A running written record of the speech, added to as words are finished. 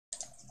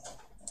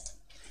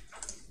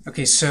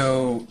Okay,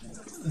 so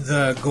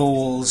the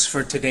goals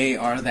for today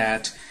are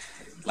that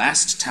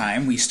last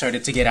time we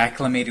started to get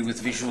acclimated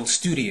with Visual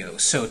Studio.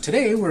 So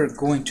today we're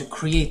going to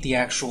create the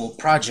actual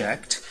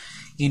project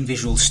in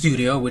Visual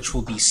Studio, which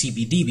will be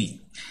CBDB.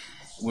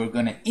 We're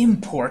going to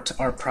import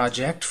our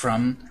project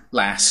from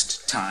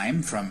last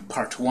time, from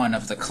part 1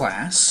 of the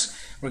class.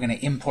 We're going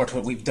to import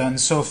what we've done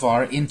so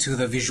far into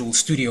the Visual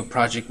Studio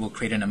project we'll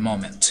create in a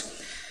moment.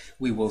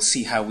 We will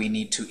see how we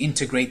need to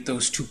integrate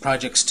those two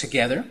projects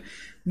together.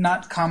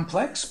 Not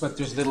complex, but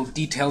there's little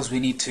details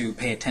we need to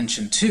pay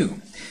attention to.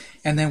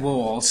 And then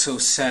we'll also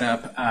set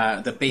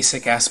up the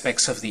basic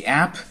aspects of the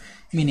app,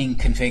 meaning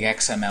config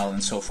XML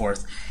and so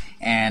forth,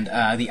 and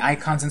the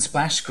icons and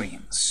splash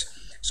screens.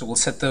 So we'll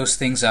set those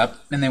things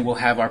up, and then we'll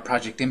have our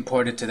project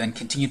imported to then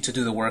continue to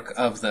do the work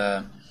of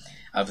the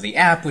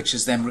app, which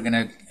is then we're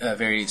going to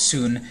very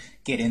soon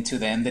get into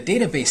then the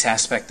database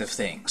aspect of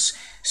things,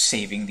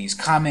 saving these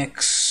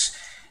comics,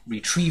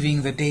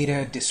 retrieving the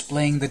data,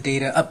 displaying the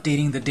data,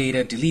 updating the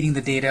data, deleting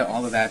the data,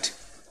 all of that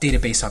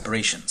database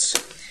operations.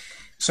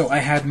 So I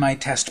had my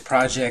test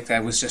project.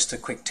 That was just a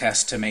quick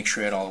test to make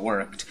sure it all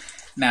worked.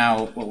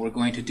 Now what we're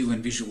going to do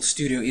in Visual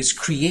Studio is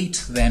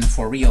create then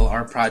for real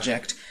our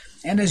project.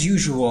 And as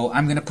usual,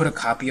 I'm going to put a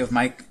copy of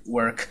my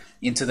work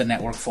into the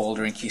network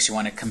folder in case you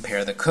want to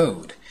compare the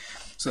code.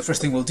 So the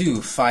first thing we'll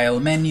do, File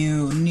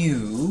Menu,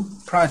 New,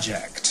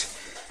 Project.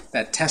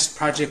 That test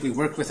project we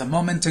worked with a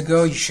moment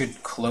ago, you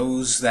should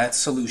close that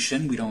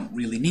solution. We don't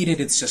really need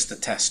it. It's just a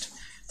test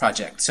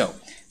project. So,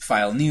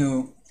 File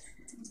New,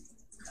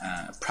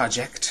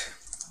 Project.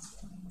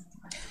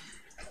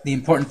 The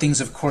important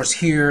things, of course,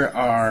 here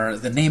are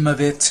the name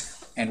of it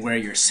and where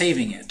you're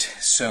saving it.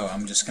 So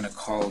I'm just going to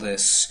call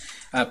this,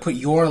 put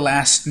your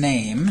last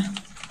name,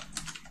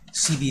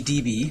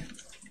 CBDB.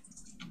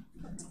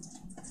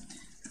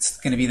 It's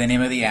going to be the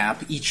name of the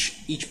app.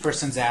 Each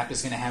person's app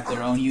is going to have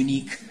their own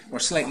unique or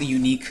slightly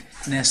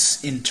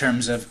uniqueness in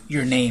terms of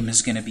your name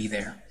is going to be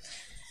there.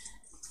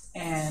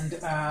 And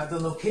the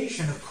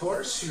location, of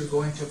course, you're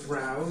going to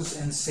browse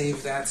and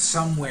save that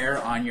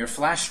somewhere on your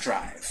flash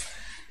drive.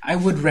 I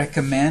would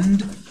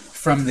recommend,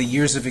 from the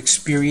years of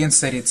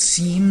experience, that it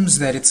seems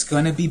that it's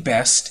going to be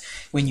best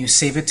when you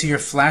save it to your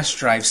flash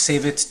drive,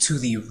 save it to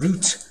the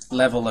root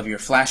level of your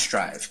flash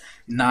drive,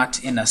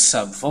 not in a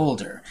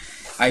subfolder.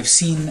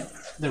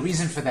 The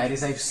reason for that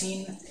is I've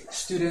seen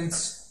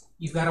students,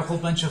 you've got a whole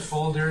bunch of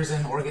folders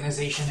and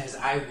organization, as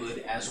I would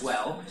as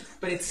well,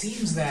 but it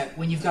seems that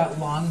when you've got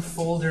long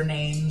folder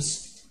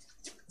names,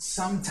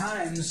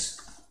 sometimes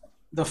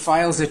the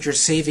files that you're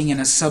saving in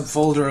a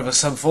subfolder of a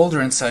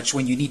subfolder and such,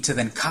 when you need to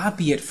then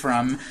copy it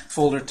from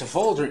folder to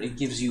folder, it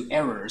gives you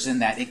errors in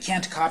that it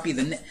can't copy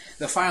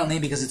the file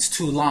name because it's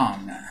too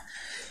long.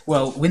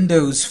 Well,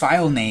 Windows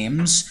file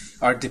names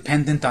are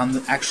dependent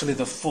on actually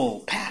the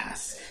full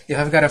path. If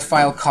I've got a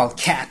file called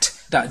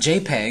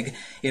cat.jpg,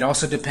 it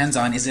also depends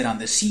on, is it on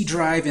the C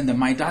drive, in the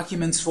My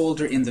Documents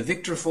folder, in the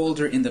Victor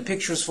folder, in the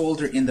Pictures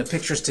folder, in the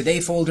Pictures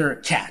Today folder,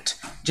 cat,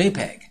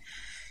 JPEG.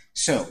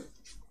 So,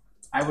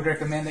 I would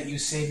recommend that you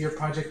save your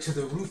project to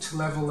the root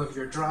level of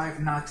your drive,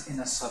 not in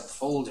a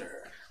subfolder.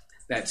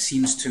 That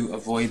seems to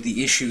avoid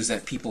the issues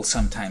that people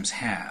sometimes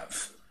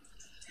have.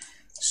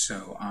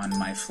 So, on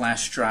my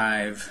flash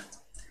drive,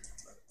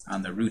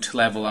 on the root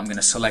level, I'm going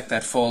to select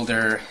that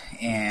folder,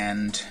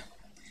 and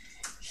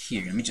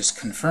here, let me just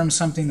confirm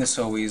something. This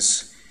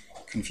always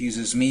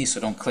confuses me, so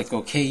don't click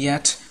OK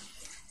yet.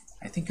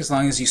 I think as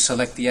long as you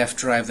select the F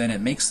drive, then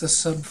it makes the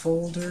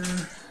subfolder.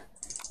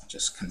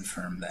 Just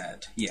confirm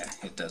that. Yeah,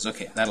 it does.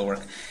 Okay, that'll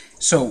work.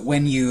 So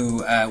when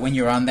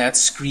you're on that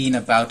screen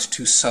about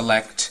to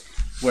select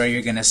where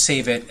you're going to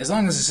save it, as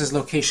long as it says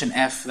location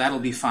F, that'll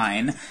be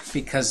fine,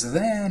 because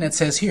then it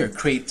says here,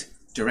 create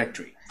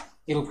directory.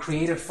 It'll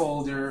create a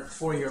folder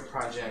for your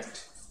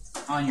project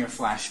on your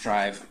flash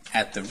drive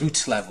at the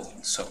root level.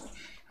 So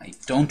I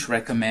don't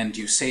recommend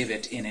you save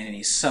it in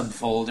any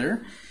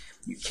subfolder.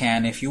 You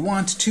can if you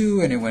want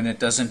to, and when it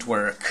doesn't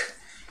work,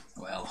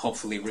 well,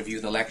 hopefully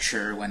review the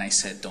lecture when I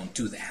said don't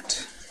do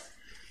that.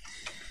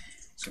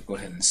 So go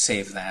ahead and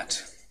save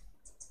that.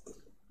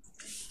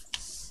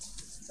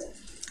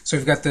 So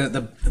we've got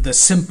the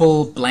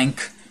simple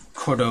blank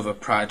Cordova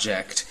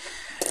project.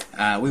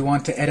 We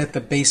want to edit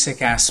the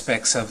basic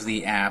aspects of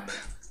the app.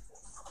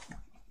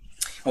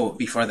 Oh,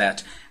 before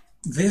that,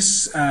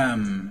 this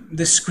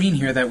screen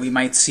here that we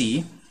might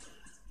see,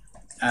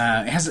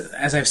 it has,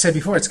 as I've said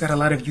before, it's got a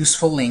lot of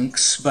useful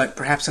links, but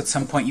perhaps at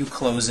some point you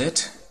close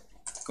it.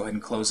 Go ahead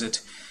and close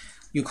it.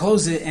 You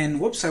close it, and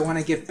whoops, I want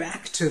to get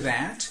back to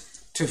that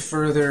to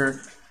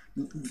further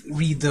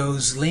read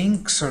those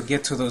links or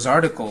get to those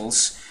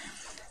articles.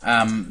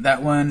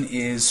 That one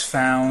is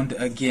found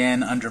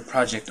again under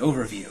Project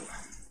Overview.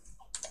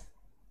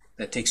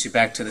 That takes you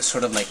back to the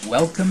sort of like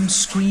welcome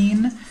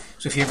screen.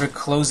 So if you ever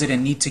close it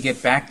and need to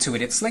get back to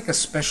it, it's like a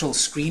special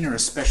screen or a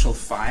special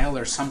file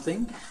or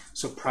something.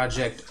 So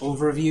Project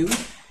Overview,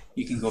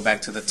 you can go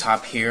back to the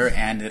top here,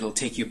 and it'll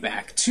take you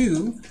back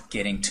to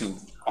getting to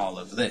all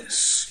of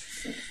this.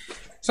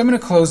 So I'm going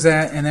to close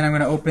that, and then I'm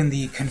going to open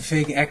the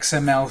config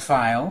XML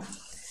file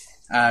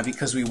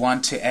because we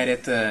want to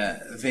edit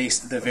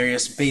the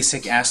various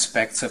basic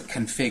aspects of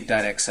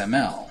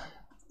config.xml.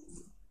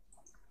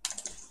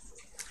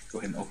 Go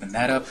ahead and open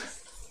that up.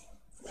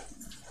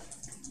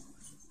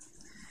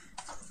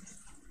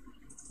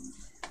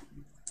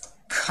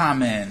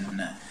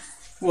 Common.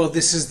 Well,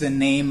 this is the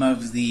name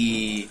of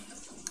the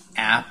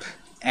app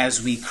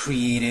as we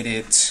created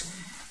it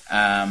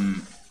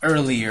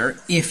earlier.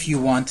 If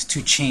you want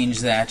to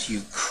change that,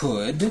 you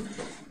could,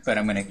 but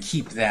I'm going to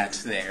keep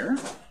that there.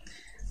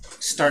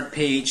 Start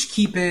page,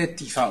 keep it.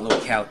 Default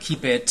locale,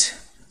 keep it.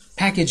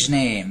 Package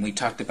name, we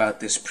talked about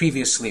this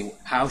previously.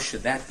 How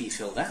should that be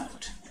filled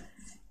out?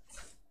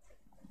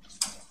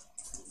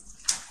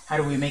 How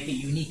do we make it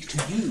unique to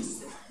you?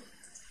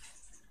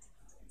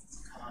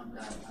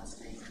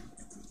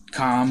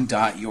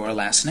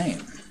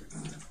 com.yourlastname.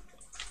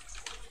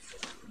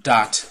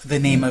 Dot the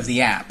name of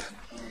the app.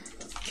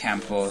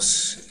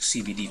 Campos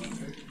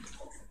CBDB.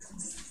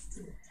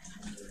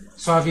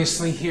 So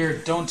obviously here,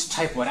 don't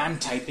type what I'm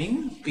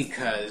typing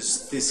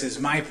because this is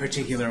my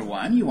particular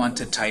one. You want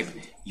to type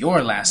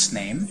your last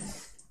name,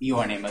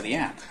 your name of the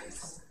app.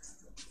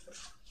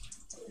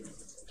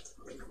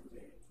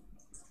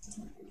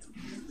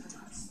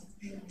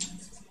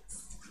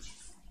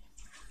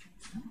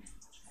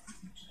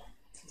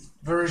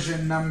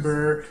 Version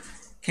number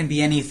can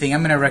be anything. I'm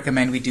going to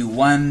recommend we do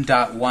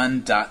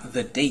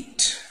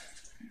 1.1.thedate.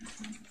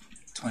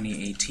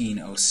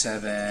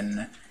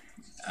 2018-07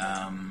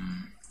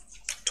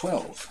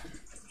 12.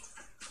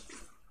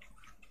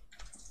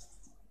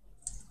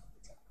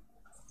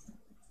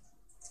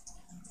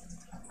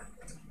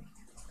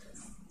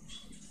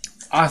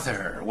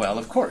 Author. Well,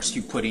 of course,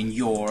 you put in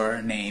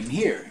your name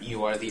here.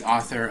 You are the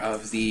author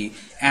of the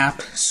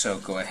app, so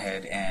go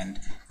ahead and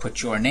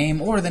put your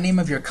name or the name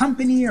of your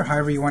company or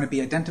however you want to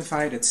be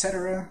identified,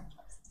 etc.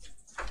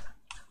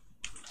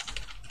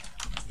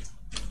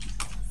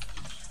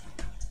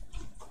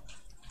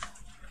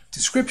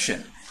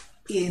 Description.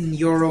 In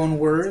your own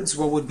words,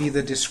 what would be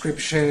the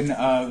description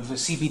of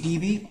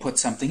CBDB? Put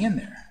something in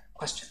there.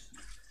 Question.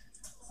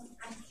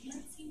 I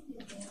can't seem to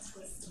advance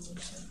with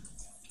solutions.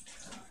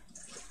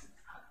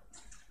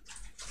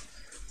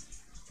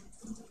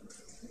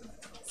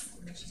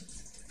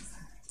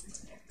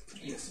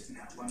 Yes,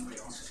 now one way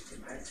also to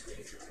get back to it,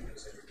 if your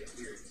windows ever get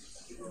weird,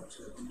 you go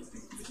to the window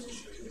thing to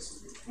show you this,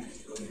 and you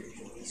go here,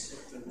 you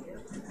reset the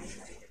window, and I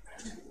should take it back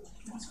to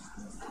what's on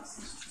the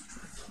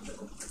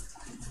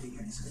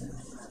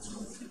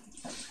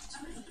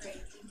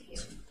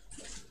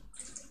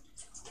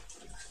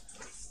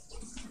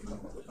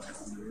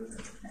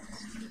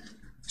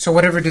So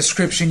whatever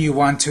description you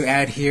want to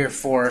add here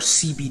for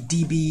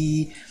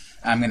CBDB,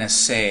 I'm going to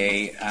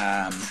say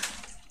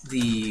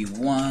the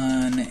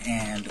one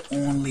and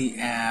only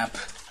app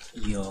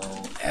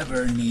you'll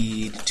ever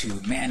need to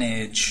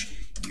manage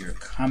your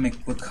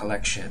comic book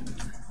collection.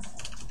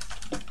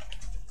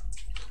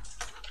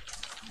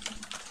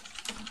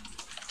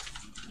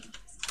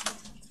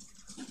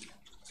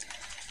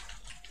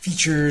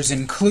 Features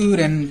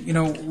include, and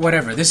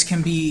whatever. This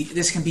can be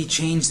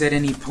changed at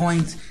any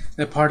point.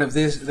 The point of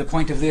this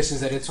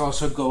is that it's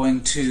also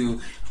going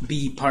to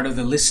be part of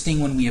the listing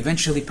when we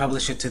eventually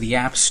publish it to the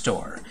App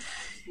Store.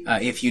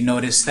 If you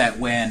notice that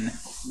when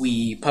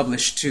we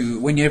publish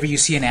whenever you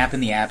see an app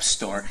in the App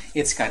Store,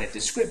 it's got a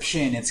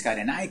description, it's got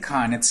an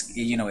icon,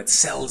 it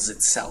sells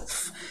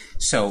itself.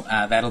 So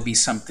that'll be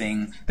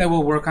something that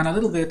we'll work on a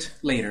little bit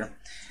later.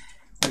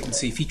 We can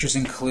see features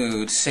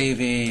include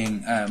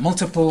saving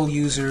multiple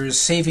users,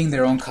 saving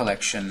their own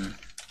collection,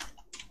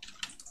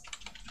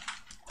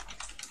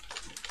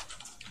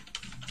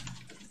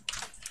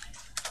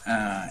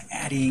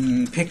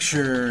 adding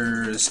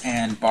pictures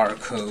and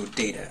barcode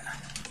data.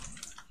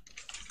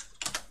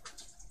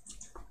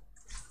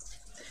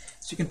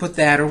 So you can put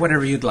that or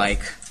whatever you'd like.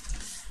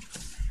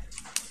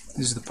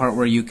 This is the part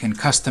where you can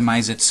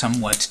customize it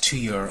somewhat to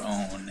your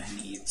own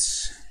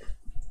needs.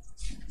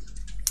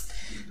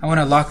 I want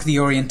to lock the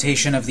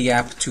orientation of the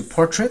app to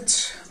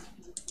portrait.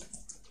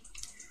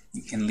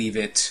 You can leave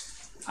it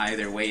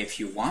either way if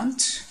you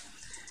want.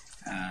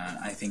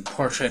 I think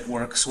portrait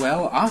works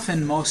well.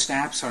 Often most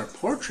apps are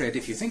portrait.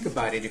 If you think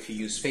about it, if you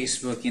use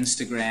Facebook,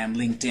 Instagram,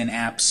 LinkedIn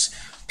apps,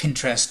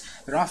 Pinterest,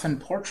 they're often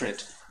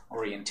portrait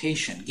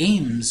orientation.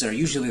 Games are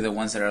usually the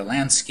ones that are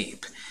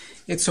landscape.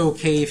 It's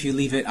okay if you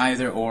leave it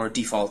either or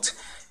default,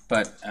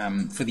 but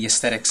for the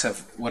aesthetics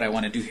of what I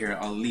want to do here,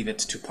 I'll leave it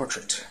to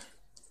portrait.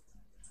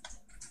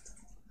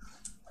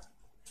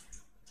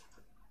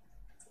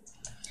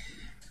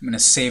 I'm going to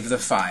save the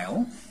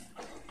file.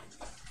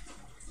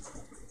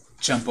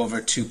 Jump over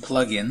to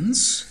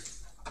plugins.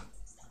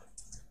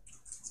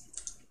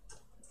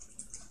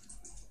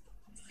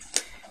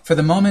 For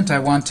the moment, I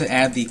want to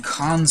add the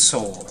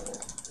console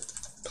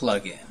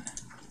plugin.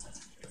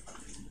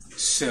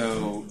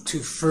 So to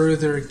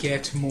further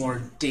get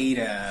more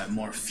data,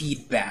 more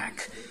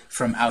feedback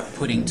from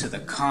outputting to the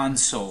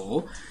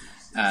console,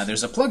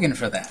 there's a plugin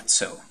for that.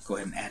 So go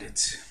ahead and add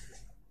it.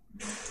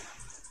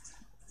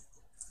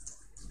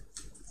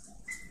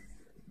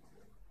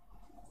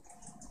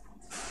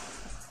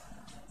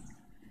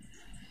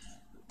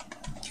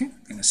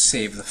 going to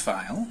save the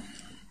file.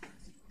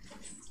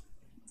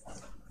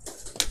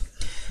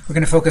 We're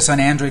going to focus on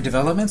Android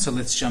development, so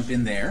let's jump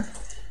in there.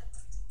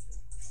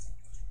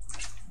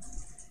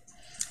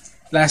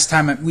 Last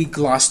time we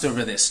glossed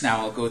over this. Now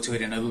I'll go to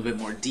it in a little bit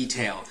more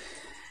detail.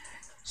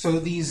 So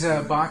these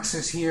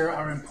boxes here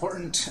are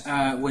important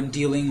when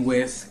dealing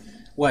with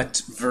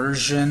what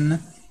version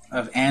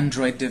of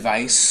Android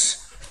device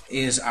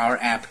is our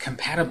app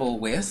compatible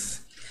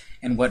with,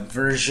 and what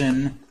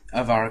version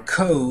of our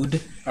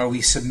code are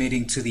we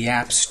submitting to the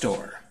App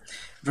Store.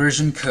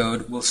 Version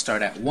code will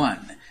start at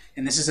 1,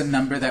 and this is a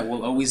number that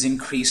will always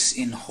increase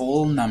in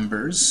whole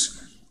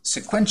numbers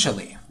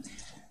sequentially.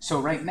 So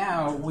right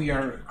now we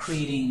are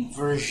creating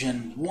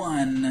version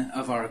 1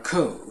 of our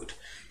code,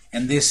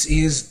 and this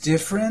is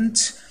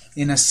different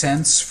in a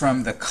sense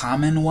from the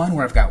common one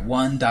where I've got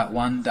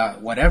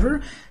 1.1.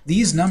 whatever.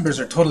 These numbers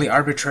are totally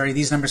arbitrary.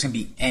 These numbers can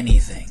be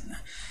anything.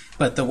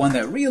 But the one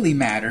that really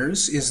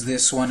matters is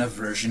this one of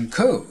version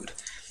code.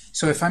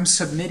 So if I'm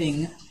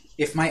submitting,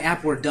 if my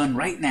app were done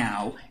right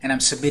now and I'm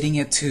submitting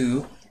it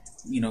to,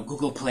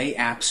 Google Play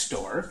App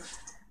Store,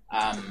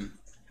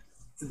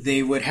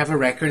 they would have a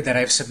record that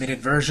I've submitted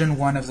version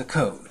 1 of the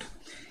code.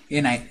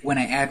 And when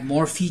I add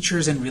more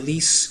features and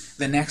release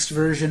the next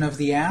version of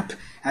the app,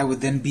 I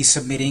would then be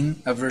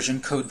submitting a version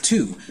code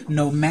 2,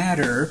 no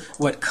matter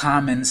what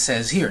common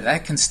says here.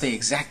 That can stay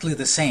exactly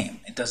the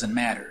same. It doesn't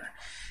matter.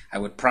 I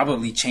would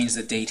probably change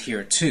the date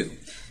here too.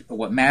 But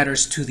what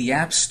matters to the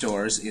app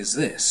stores is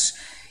this.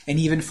 And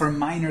even for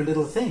minor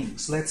little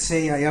things. Let's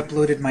say I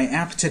uploaded my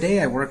app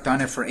today. I worked on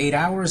it for 8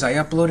 hours. I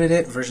uploaded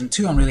it, version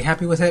 2. I'm really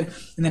happy with it.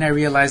 And then I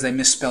realized I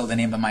misspelled the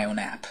name of my own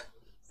app.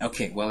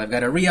 Okay, well, I've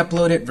got to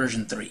re-upload it,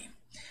 version 3.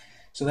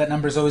 So that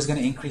number is always going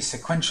to increase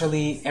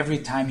sequentially every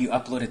time you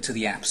upload it to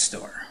the App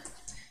Store.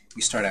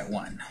 We start at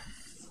 1.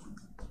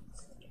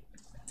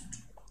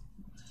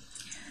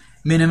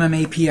 Minimum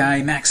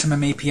API,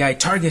 maximum API,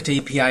 target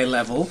API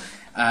level.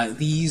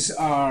 These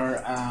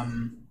are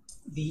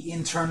the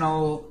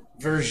internal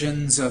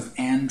versions of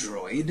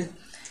Android.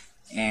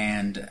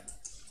 And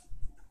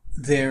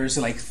there's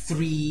like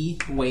 3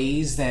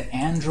 ways that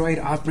Android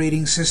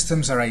operating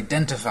systems are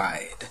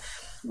identified.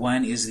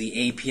 One is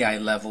the API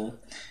level,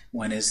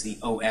 one is the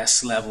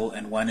OS level,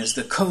 and one is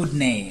the code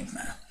name.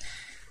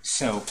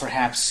 So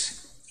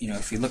perhaps,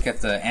 if you look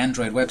at the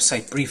Android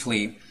website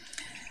briefly,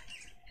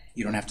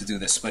 you don't have to do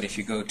this, but if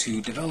you go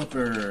to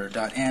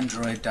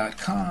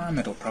developer.android.com,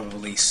 it'll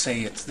probably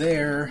say it's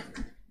there.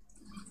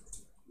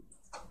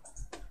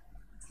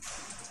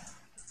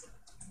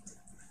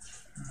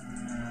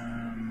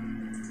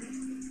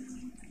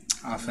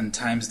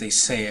 Oftentimes they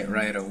say it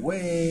right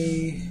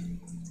away.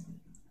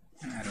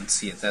 I don't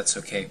see it, that's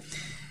okay.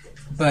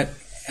 But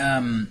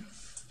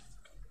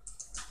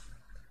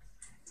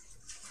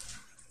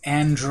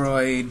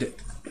Android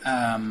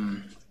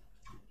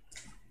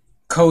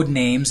code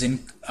names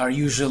are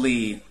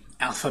usually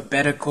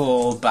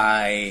alphabetical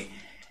by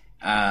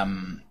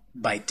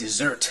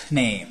dessert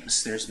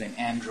names. There's been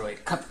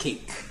Android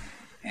Cupcake,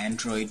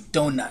 Android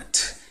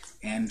Donut,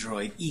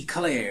 Android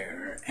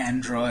Eclair,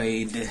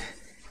 Android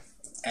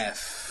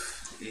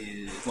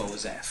what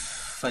was F?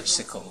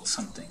 Fudgesicle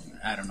something.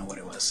 I don't know what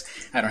it was.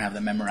 I don't have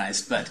them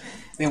memorized. But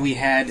then we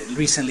had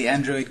recently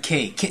Android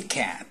K, Kit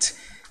Kat,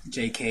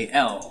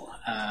 JKL,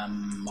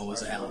 what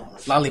was L?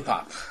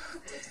 Lollipop,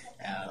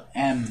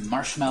 M,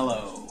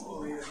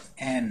 Marshmallow,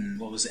 N,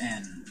 what was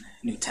N?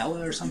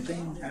 Nutella or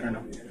something? I don't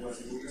know.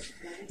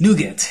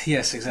 Nougat,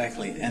 yes,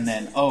 exactly. And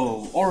then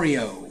O,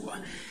 Oreo.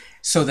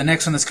 So the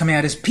next one that's coming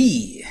out is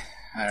P.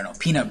 I don't know,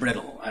 peanut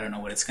brittle. I don't know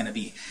what it's going to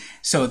be.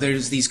 So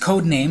there's these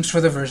code names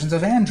for the versions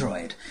of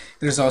Android.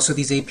 There's also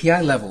these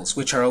API levels,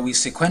 which are always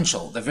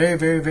sequential. The very,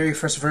 very, very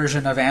first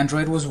version of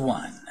Android was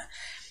 1.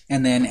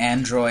 And then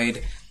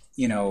Android,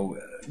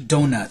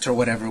 Donut or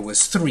whatever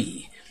was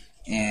 3.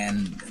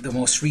 And the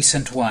most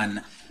recent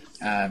one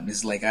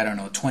is like, I don't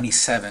know,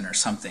 27 or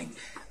something.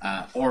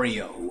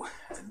 Oreo.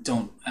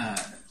 Don't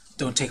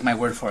take my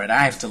word for it.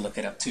 I have to look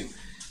it up too.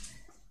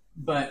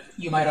 But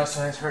you might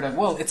also have heard of,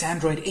 well, it's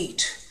Android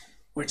 8.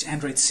 Or it's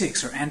Android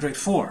 6 or Android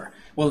 4.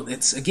 Well,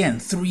 it's, again,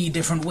 3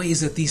 different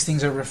ways that these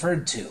things are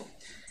referred to.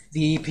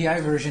 The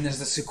API version is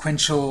the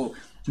sequential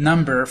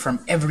number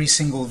from every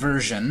single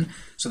version,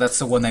 so that's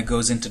the one that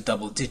goes into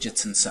double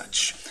digits and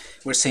such.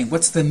 We're saying,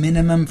 what's the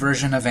minimum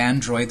version of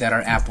Android that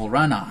our app will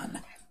run on?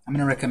 I'm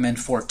going to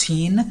recommend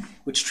 14,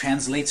 which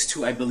translates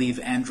to, I believe,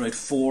 Android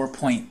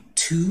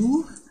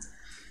 4.2,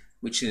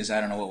 which is,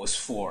 I don't know what was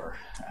 4.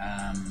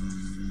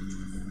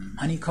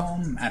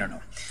 Honeycomb? I don't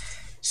know.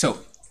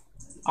 So,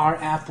 our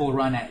app will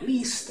run at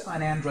least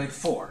on Android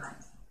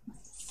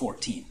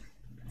 14.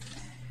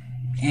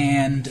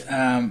 And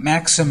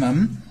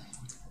maximum,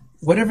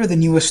 whatever the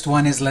newest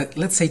one is,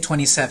 let's say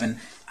 27,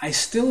 I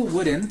still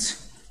wouldn't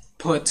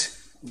put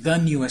the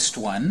newest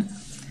one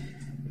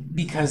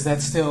because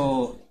that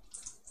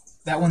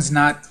one's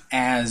not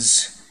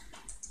as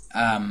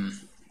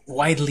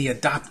widely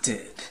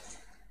adopted.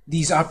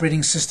 These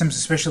operating systems,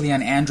 especially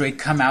on Android,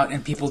 come out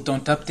and people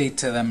don't update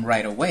to them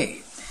right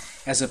away.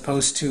 As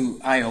opposed to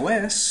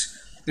iOS,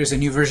 there's a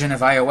new version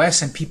of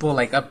iOS and people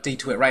like update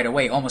to it right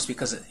away, almost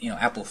because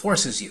Apple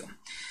forces you.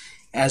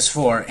 As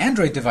for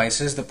Android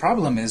devices, the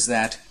problem is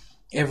that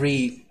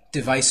every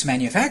device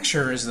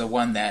manufacturer is the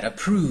one that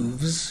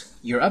approves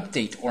your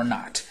update or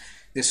not.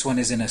 This one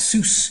is an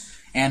ASUS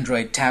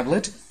Android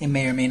tablet. It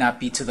may or may not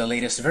be to the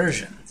latest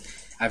version.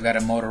 I've got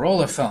a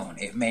Motorola phone.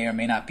 It may or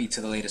may not be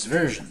to the latest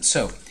version.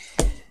 So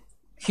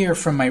here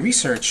from my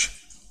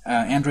research,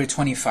 Android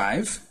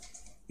 25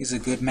 is a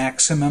good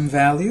maximum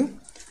value,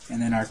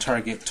 and then our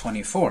target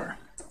 24.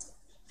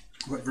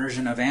 What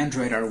version of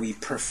Android are we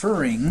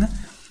preferring?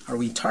 Are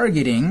we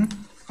targeting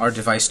our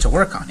device to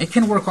work on? It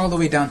can work all the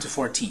way down to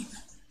 14,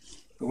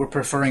 but we're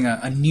preferring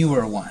a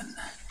newer one.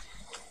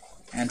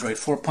 Android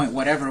 4 point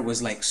whatever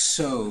was like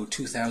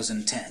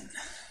 2010,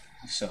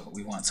 so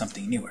we want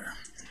something newer.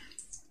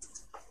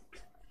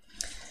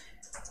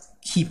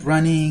 Keep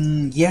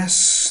running,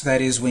 yes,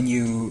 that is when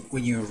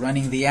you're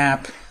running the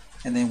app,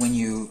 and then when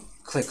you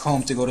click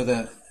home to go to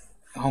the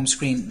home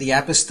screen, the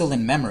app is still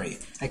in memory.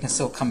 I can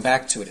still come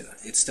back to it.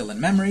 It's still in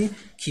memory.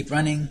 Keep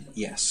running,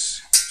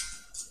 yes.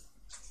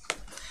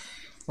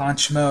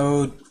 Launch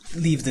mode,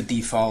 leave the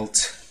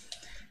default.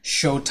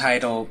 Show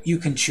title, you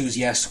can choose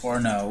yes or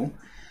no.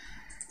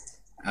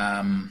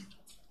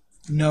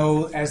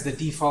 No as the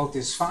default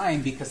is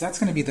fine, because that's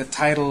going to be the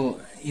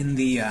title in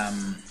the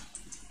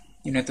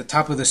at the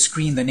top of the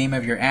screen, the name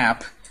of your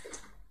app,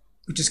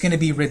 which is going to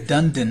be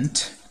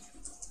redundant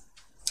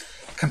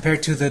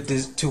compared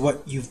to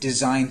what you've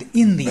designed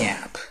in the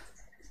app.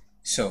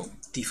 So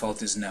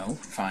default is no,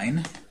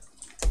 fine.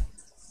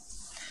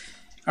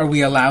 Are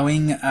we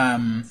allowing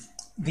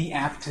the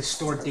app to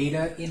store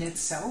data in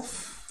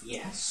itself?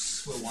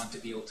 Yes, we'll want to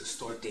be able to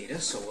store data,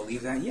 so we'll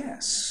leave that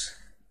yes.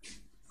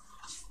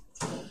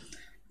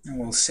 And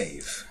we'll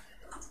save.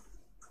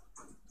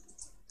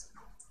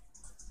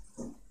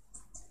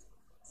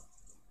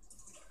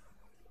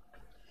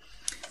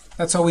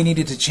 That's all we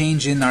needed to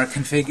change in our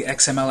config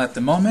XML at the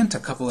moment. A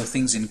couple of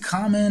things in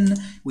common.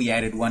 We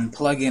added one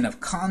plugin of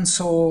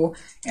console,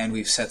 and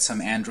we've set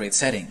some Android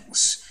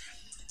settings.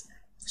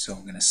 So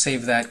I'm going to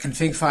save that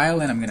config file,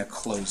 and I'm going to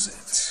close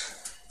it.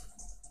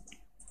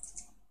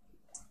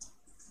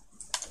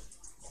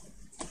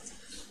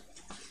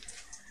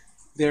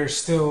 There's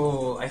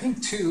still, I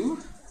think, 2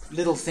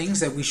 little things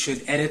that we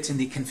should edit in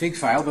the config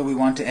file, but we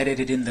want to edit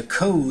it in the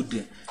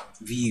code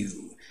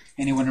view.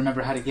 Anyone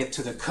remember how to get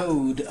to the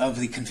code of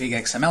the config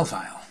XML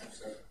file?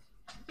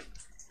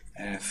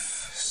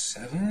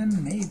 F7,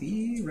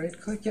 maybe,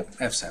 right-click, yep,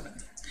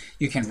 F7.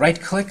 You can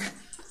right-click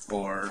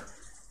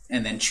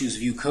and then choose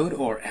View Code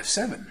or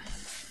F7.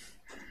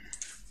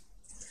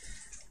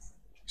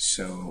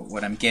 So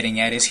what I'm getting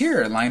at is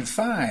here, line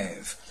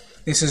 5.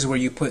 This is where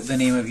you put the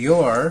name of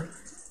your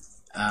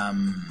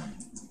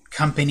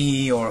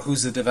company or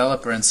who's the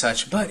developer and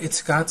such, but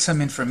it's got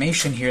some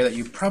information here that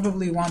you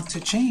probably want to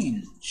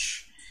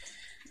change.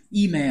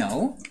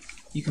 Email,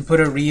 you can put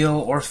a real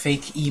or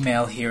fake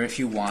email here if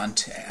you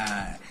want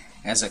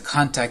as a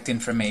contact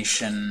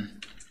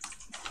information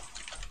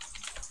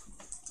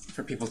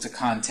for people to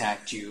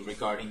contact you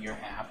regarding your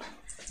app.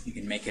 You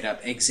can make it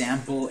up,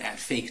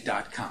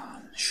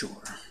 example@fake.com,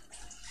 sure.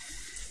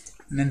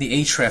 And then the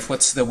href,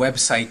 what's the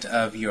website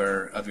of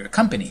your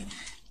company?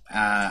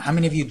 How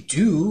many of you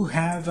do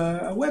have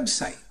a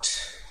website,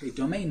 a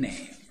domain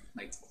name?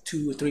 Like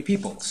 2 or 3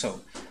 people.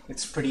 So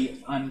it's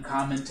pretty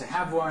uncommon to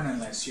have one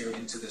unless you're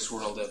into this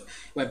world of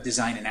web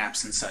design and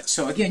apps and such.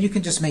 So again, you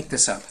can just make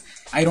this up.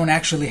 I don't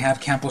actually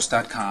have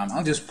campos.com.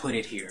 I'll just put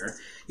it here.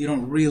 You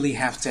don't really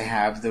have to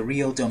have the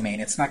real domain.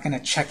 It's not going to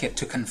check it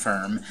to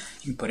confirm.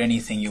 You can put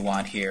anything you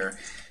want here.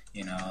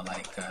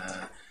 Like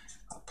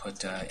I'll put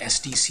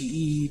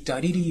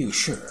sdce.edu,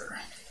 sure.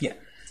 Yeah.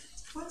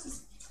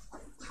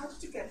 How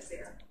did you get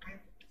there?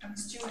 I'm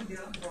still in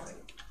the Android.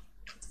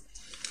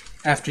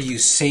 After you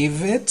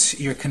save it,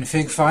 your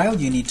config file,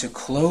 you need to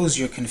close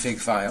your config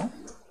file.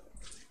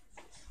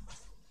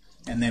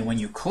 And then when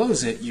you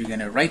close it, you're going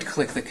to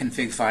right-click the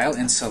config file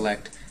and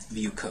select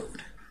View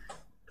Code.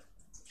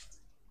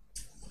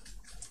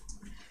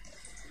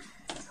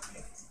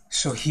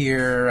 So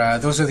here,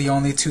 those are the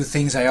only 2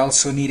 things I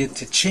also needed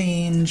to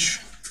change.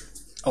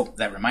 Oh,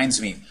 that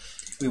reminds me.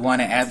 We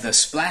want to add the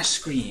splash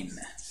screen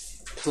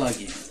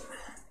plugin.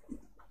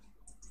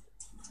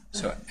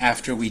 So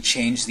after we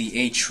change the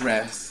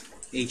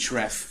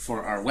href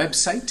for our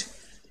website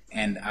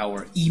and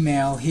our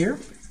email here,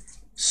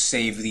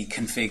 save the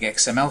config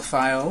XML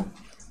file,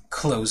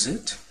 close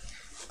it,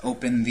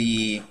 open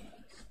the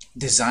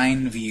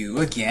design view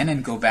again,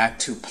 and go back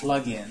to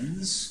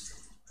plugins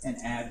and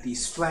add the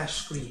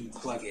splash screen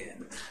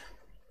plugin.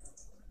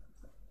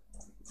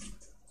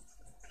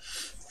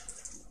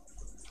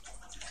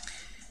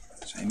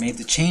 So I made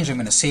the change. I'm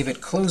going to save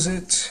it, close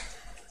it.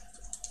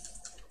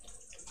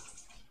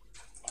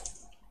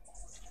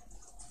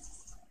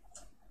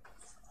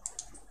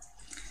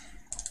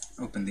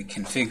 Open the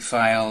config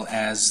file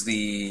as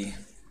the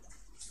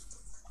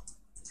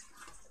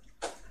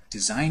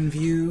design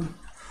view,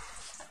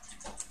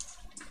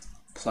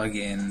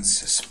 plugins,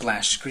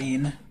 splash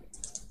screen.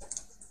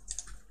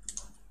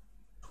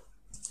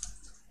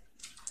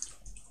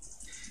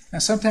 Now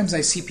sometimes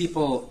I see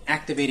people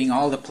activating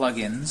all the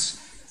plugins.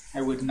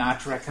 I would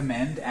not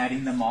recommend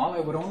adding them all. I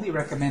would only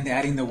recommend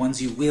adding the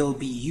ones you will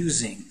be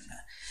using.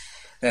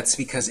 That's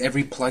because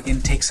every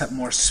plugin takes up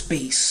more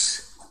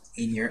space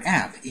in your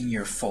app, in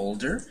your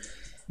folder,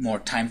 more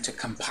time to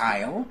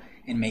compile,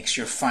 and makes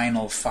your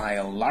final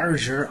file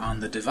larger on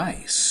the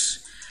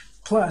device.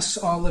 Plus,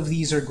 all of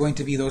these are going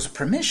to be those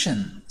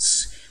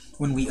permissions.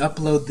 When we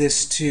upload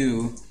this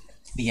to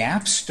the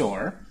App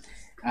Store,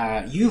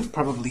 you've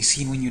probably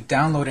seen when you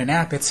download an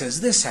app, it says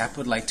this app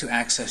would like to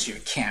access your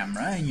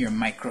camera and your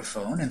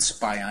microphone and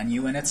spy on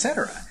you and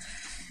etc.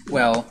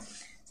 Well,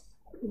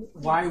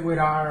 why would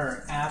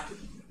our app,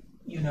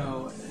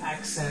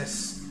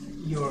 access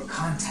your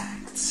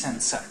contacts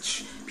and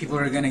such? People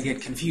are going to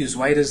get confused.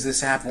 Why does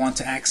this app want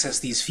to access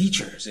these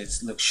features? It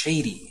looks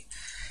shady.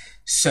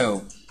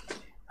 So,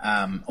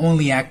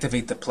 only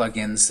activate the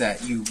plugins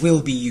that you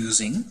will be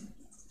using,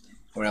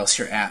 or else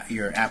your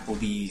app will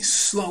be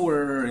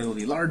slower, it'll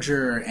be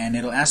larger, and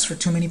it'll ask for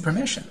too many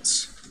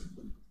permissions.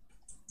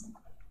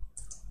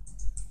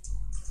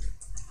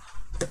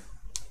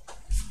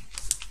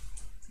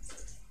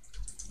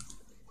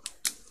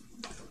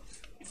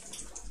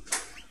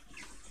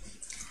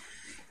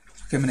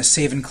 Okay, I'm going to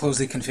save and close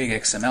the config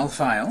XML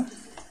file.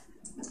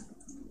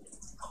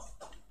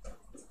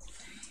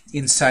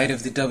 Inside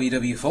of the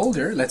www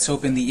folder, let's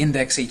open the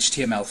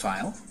index.html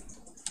file.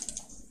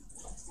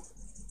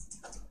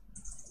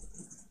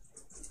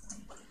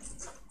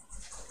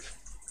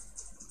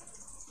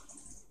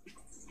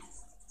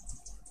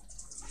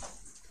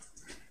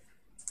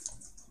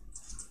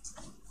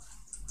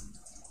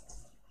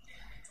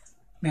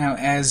 Now,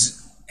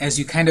 as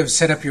you kind of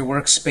set up your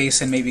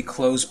workspace and maybe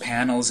close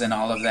panels and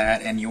all of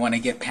that, and you want to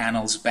get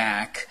panels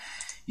back,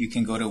 you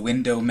can go to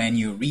Window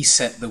menu,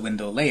 reset the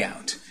window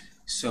layout.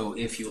 So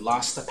if you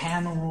lost a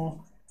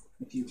panel,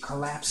 if you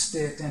collapsed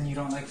it and you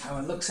don't like how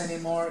it looks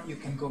anymore, you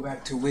can go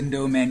back to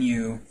Window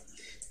menu,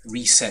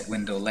 reset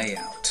window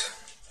layout.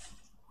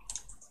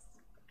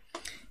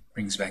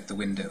 Brings back the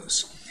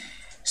windows.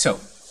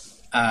 So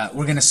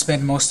we're going to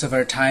spend most of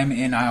our time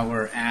in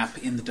our app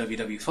in the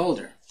www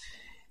folder.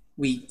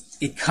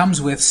 It comes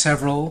with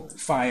several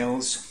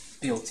files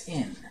built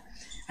in.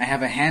 I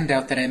have a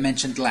handout that I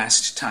mentioned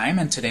last time,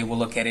 and today we'll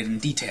look at it in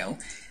detail.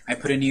 I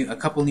put a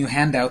couple new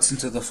handouts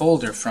into the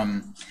folder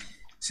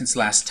since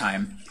last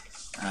time.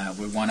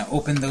 We want to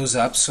open those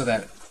up so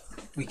that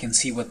we can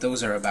see what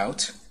those are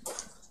about.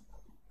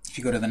 If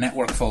you go to the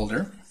network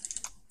folder,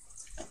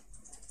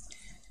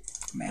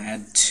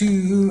 add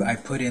 2, I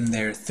put in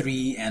there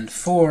 3 and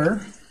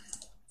 4.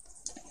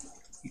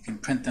 You can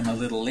print them a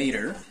little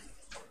later,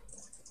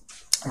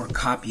 or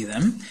copy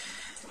them.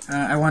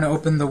 I want to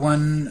open the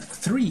one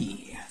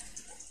 3.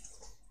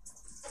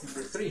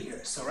 Number 3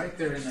 here. So right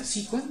there in the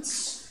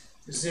sequence,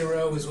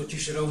 0 is what you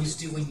should always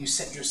do when you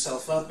set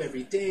yourself up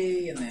every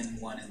day, and then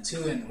 1 and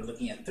 2, and we're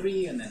looking at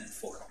 3, and then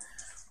 4.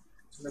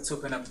 So let's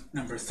open up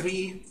number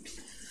 3.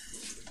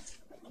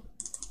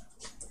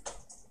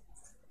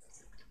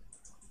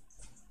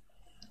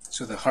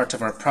 So the heart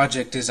of our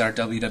project is our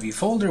www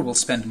folder. We'll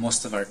spend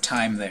most of our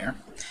time there.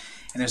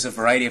 And there's a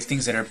variety of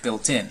things that are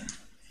built in.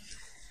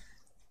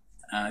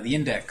 The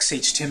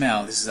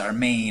index.html, this is our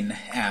main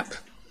app.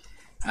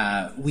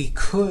 We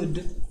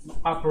could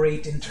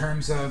operate in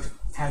terms of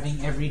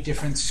having every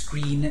different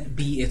screen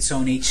be its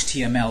own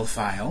HTML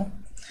file,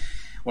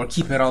 or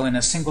keep it all in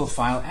a single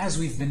file, as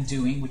we've been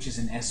doing, which is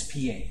an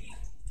SPA.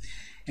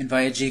 And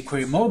via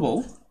jQuery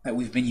Mobile, that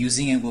we've been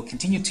using and will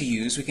continue to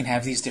use, we can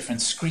have these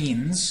different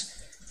screens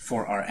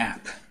for our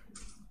app.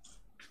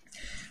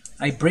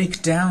 I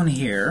break down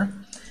here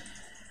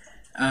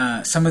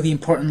some of the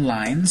important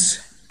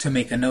lines to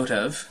make a note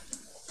of.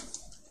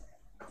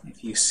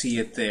 If you see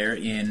it there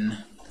in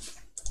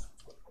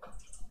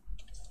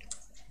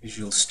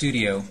Visual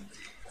Studio,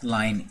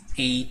 line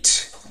 8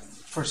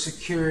 for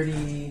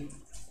security,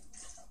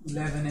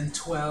 11 and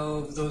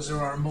 12, those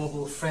are our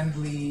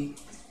mobile-friendly,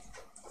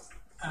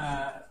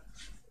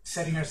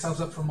 setting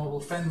ourselves up for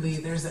mobile-friendly.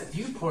 There's that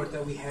viewport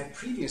that we had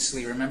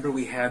previously. Remember,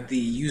 we had the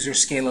user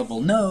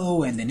scalable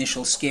no and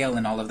initial scale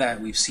and all of that.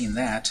 We've seen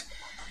that.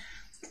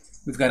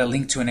 We've got a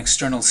link to an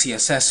external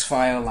CSS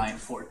file, line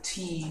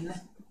 14.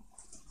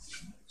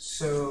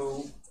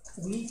 So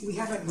we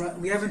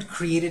haven't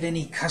created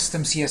any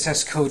custom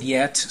CSS code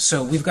yet,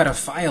 so we've got a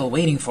file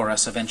waiting for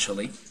us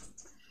eventually.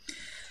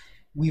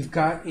 We've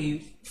got a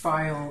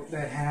file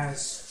that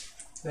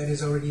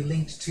is already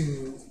linked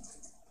to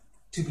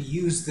be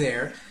used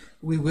there.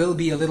 We will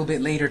be a little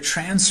bit later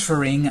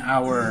transferring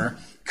our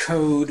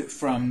code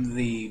from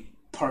the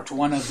part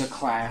 1 of the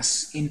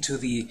class into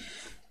the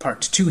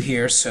part 2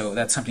 here, so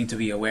that's something to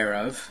be aware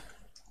of.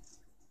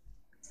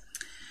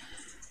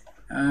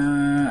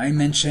 I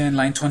mentioned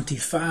line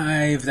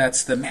 25,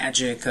 that's the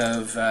magic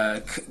of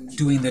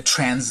doing the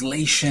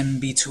translation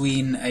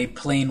between a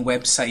plain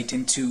website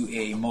into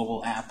a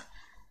mobile app.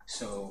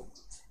 So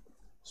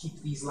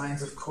keep these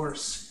lines, of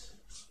course.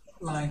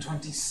 Line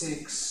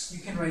 26,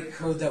 you can write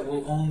code that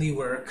will only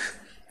work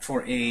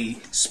for a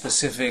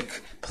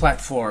specific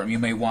platform. You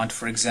may want,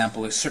 for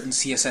example, a certain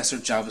CSS or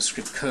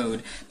JavaScript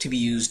code to be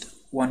used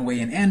one way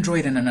in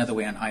Android and another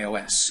way on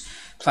iOS.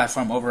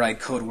 Platform override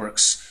code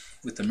works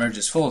with the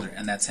merges folder,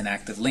 and that's an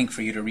active link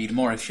for you to read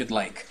more if you'd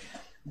like.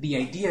 The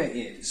idea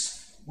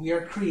is we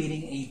are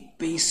creating a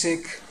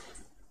basic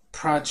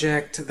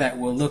project that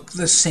will look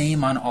the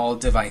same on all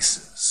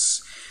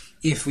devices.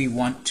 If we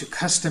want to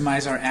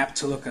customize our app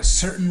to look a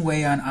certain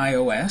way on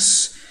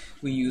iOS,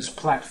 we use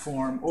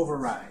platform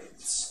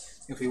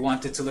overrides. If we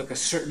want it to look a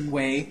certain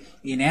way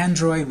in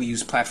Android, we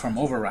use platform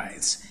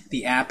overrides.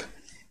 The app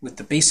with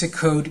the basic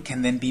code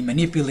can then be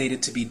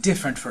manipulated to be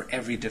different for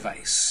every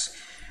device.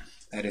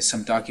 That is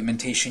some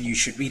documentation you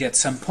should read at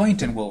some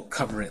point, and we'll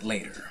cover it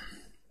later.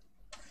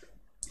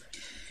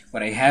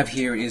 What I have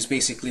here is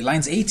basically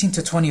lines 18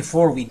 to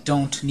 24. We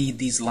don't need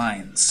these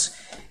lines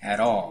at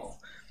all.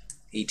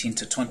 18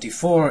 to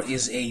 24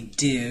 is a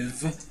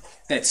div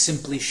that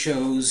simply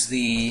shows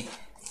the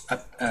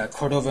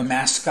Cordova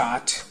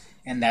mascot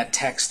and that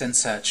text and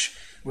such.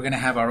 We're going to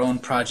have our own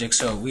project,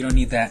 so we don't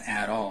need that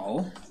at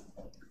all.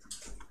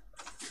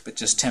 But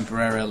just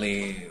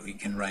temporarily, we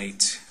can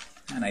write,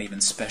 and not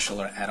even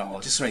special or at all,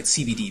 just write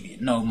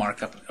CBDB, no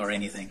markup or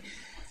anything.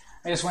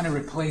 I just want to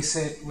replace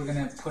it. We're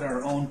going to put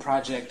our own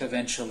project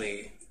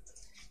eventually,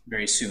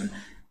 very soon.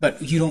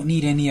 But you don't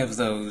need any of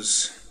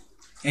those,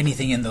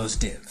 anything in those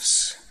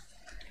divs.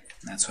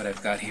 And that's what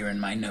I've got here in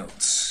my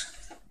notes.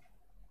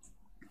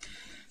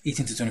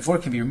 18 to 24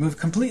 can be removed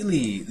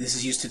completely. This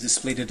is used to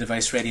display the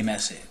device ready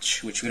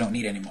message, which we don't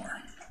need anymore.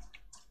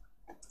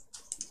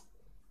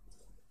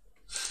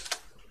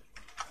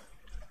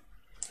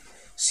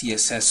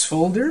 CSS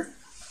folder.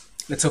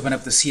 Let's open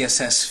up the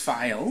CSS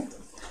file.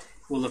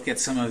 We'll look at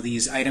some of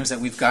these items that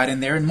we've got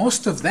in there, and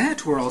most of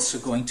that we're also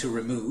going to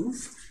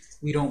remove.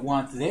 We don't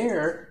want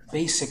their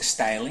basic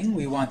styling.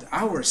 We want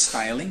our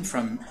styling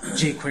from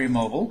jQuery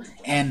Mobile,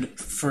 and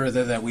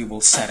further that we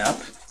will set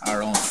up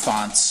our own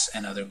fonts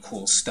and other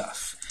cool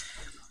stuff.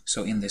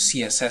 So in the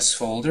CSS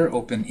folder,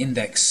 open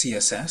index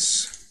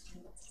CSS.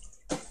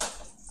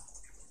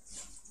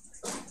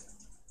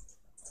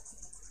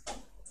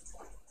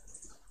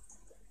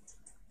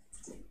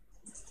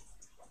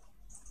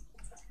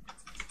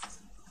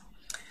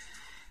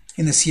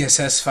 In the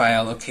CSS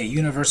file, okay,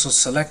 universal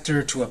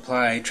selector to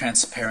apply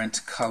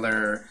transparent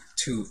color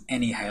to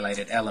any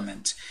highlighted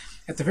element.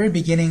 At the very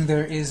beginning,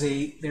 there's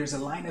a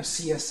line of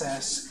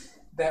CSS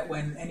that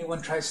when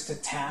anyone tries to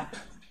tap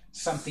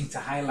something to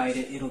highlight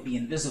it, it'll be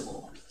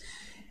invisible.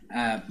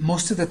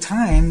 Most of the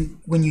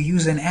time, when you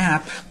use an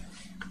app,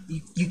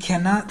 you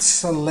cannot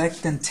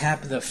select and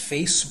tap the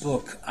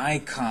Facebook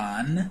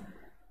icon,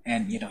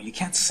 and you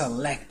can't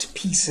select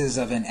pieces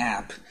of an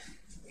app.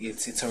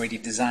 It's already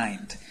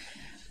designed.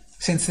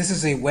 Since this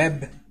is a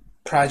web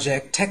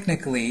project,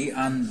 technically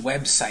on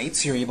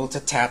websites you're able to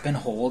tap and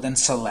hold and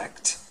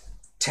select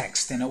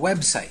text in a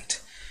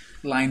website.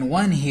 Line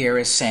 1 here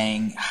is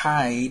saying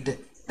hide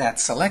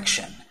that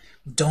selection.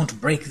 Don't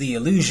break the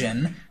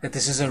illusion that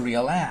this is a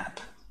real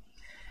app.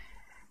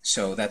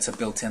 So that's a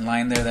built-in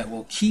line there that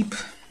we'll keep.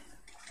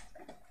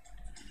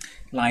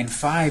 Line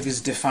 5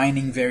 is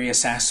defining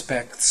various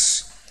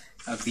aspects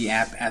of the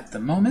app at the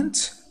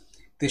moment.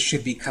 This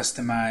should be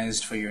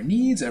customized for your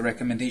needs. A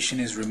recommendation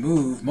is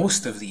remove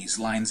most of these,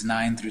 lines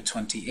 9 through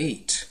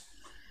 28.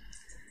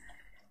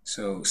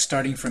 So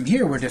starting from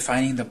here, we're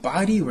defining the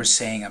body. We're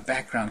saying a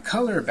background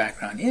color,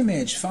 background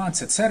image,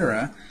 fonts,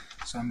 etc.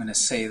 So I'm going to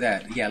say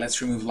that. Yeah,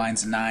 let's remove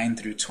lines 9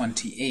 through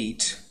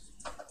 28.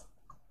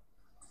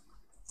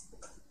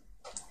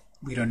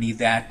 We don't need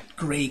that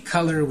gray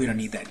color. We don't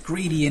need that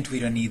gradient. We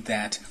don't need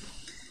that,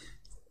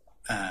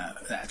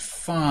 that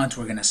font.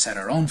 We're going to set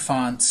our own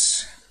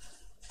fonts.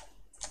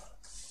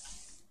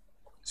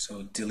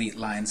 So delete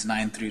lines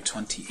 9 through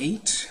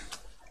 28.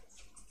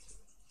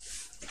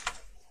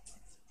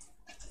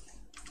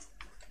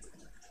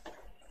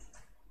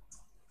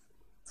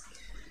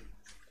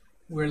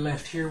 We're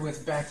left here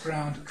with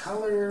background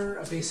color,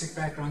 a basic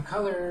background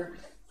color,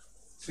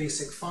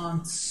 basic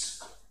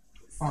fonts,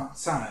 font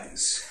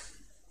size.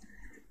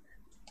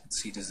 Let's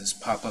see, does this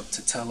pop up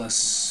to tell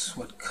us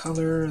what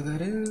color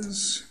that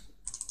is?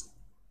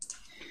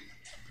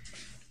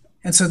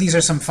 And so these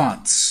are some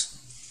fonts.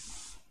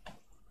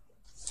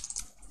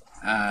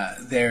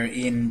 They're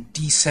in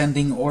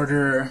descending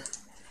order.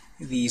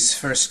 These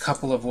first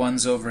couple of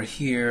ones over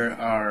here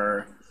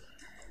are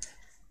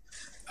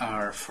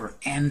for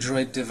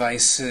Android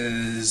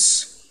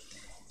devices.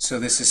 So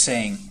this is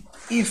saying,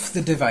 if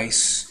the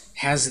device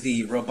has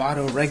the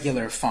Roboto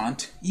regular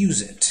font,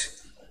 use it.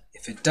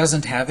 If it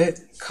doesn't have it,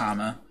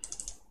 comma,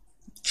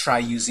 try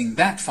using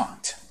that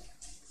font.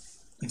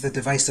 If the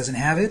device doesn't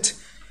have it,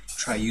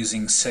 try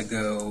using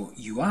Sego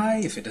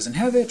UI. If it doesn't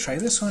have it, try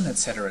this one,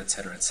 etc.,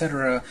 etc.,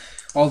 etc.,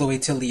 all the way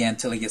till the end,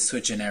 till it gets to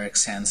a generic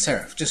sans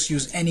serif. Just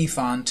use any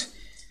font.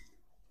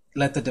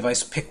 Let the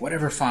device pick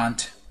whatever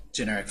font,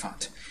 generic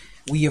font.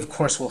 We, of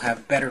course, will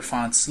have better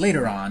fonts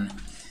later on,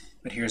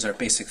 but here's our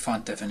basic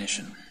font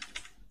definition.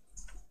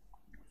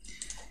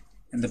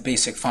 and the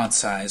basic font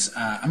size.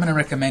 I'm going to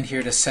recommend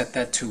here to set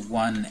that to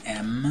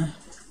 1M,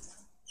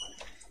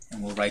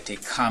 and we'll write a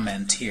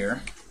comment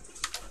here.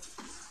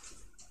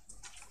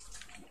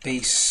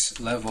 Base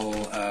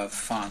level of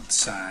font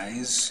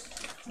size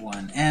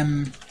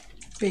 1M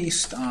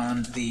based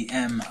on the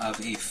M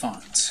of a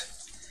font.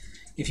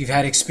 If you've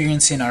had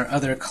experience in our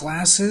other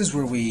classes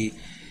where we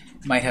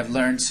might have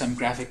learned some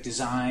graphic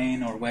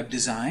design or web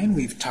design,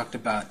 we've talked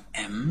about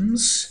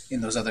M's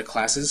in those other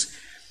classes.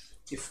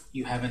 If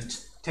you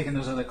haven't taken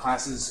those other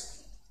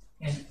classes,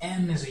 an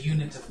M is a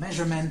unit of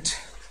measurement.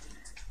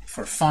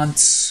 For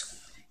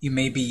fonts, you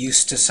may be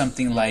used to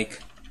something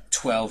like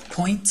 12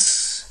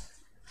 points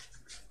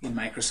in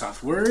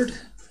Microsoft Word,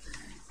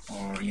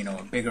 or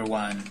a bigger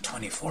one,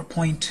 24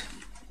 point.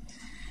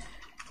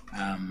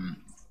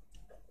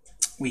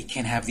 We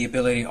can have the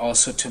ability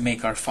also to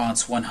make our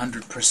fonts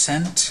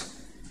 100%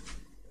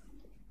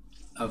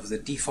 of the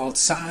default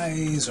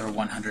size, or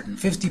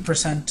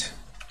 150%.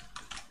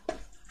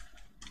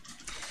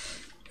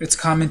 It's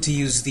common to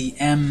use the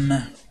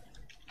M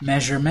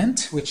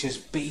measurement, which is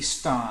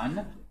based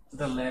on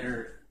the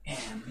letter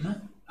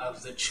M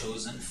of the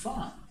chosen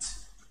font.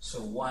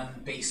 So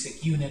one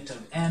basic unit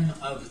of M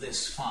of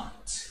this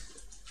font.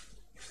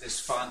 If this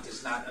font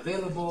is not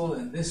available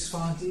and this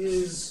font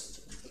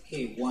is,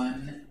 okay,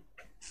 one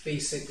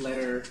basic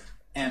letter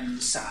M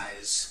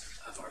size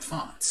of our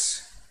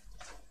fonts.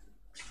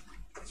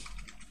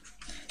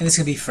 And this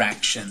can be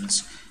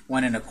fractions,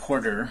 1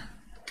 1/4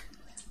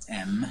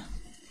 M,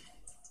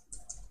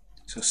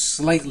 so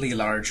slightly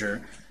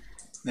larger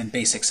than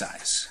basic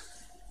size.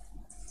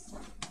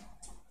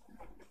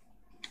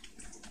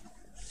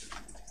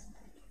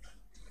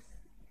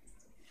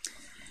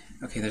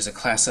 Okay, there's a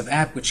class of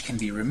app which can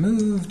be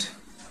removed.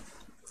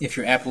 If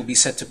your app will be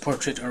set to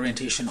portrait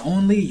orientation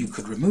only, you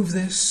could remove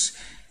this.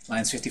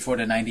 Lines 54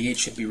 to 98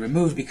 should be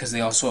removed because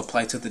they also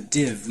apply to the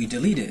div we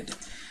deleted.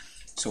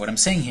 So what I'm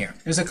saying here,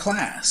 there's a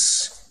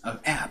class of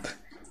app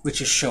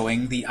which is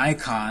showing the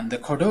icon, the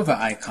Cordova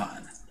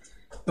icon.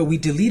 But we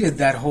deleted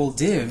that whole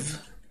div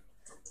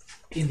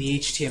in the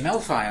HTML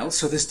file,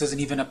 so this doesn't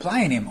even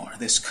apply anymore.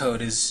 This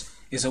code is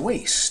a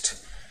waste.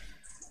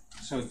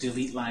 So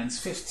delete lines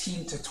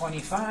 15 to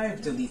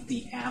 25, delete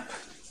the app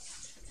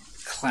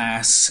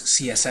class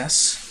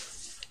CSS.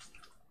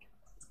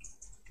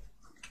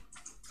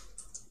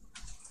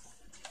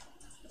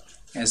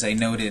 As I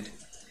noted,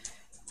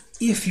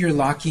 if you're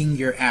locking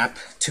your app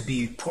to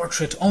be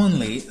portrait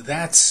only,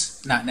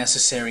 that's not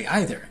necessary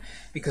either,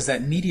 because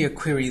that media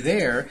query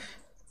there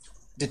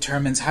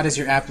determines how does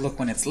your app look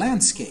when it's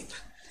landscape.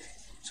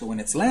 So when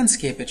it's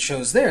landscape, it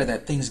shows there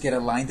that things get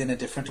aligned in a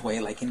different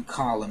way, like in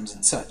columns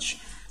and such.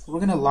 We're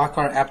going to lock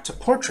our app to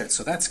portrait,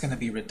 so that's going to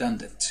be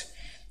redundant.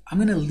 I'm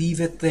going to leave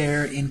it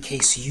there in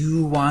case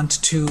you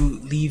want to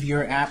leave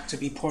your app to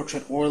be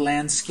portrait or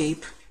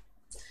landscape.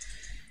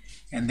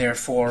 And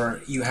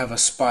therefore, you have a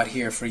spot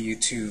here for you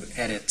to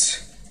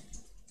edit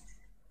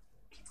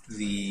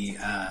the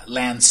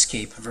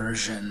landscape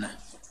version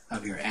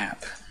of your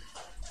app.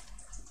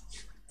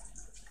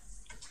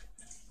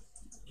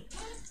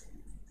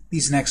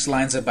 These next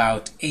lines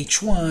about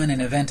H1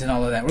 and event and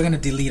all of that, we're going to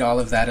delete all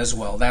of that as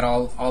well. That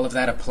all of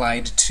that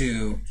applied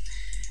to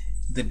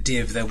the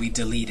div that we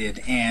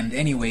deleted. And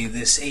anyway,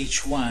 this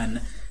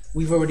H1,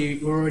 we're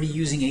already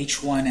using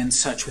H1 and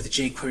such with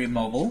jQuery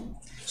Mobile.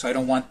 So I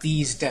don't want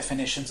these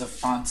definitions of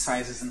font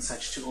sizes and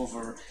such to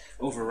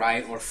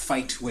override or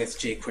fight with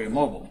jQuery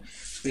Mobile.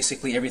 So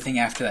basically everything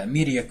after that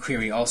media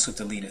query also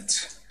deleted.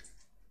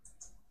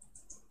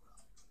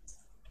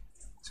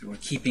 So we're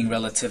keeping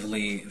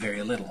relatively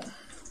very little,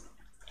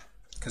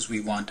 because we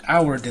want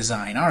our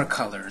design, our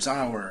colors,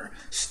 our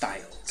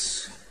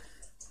styles.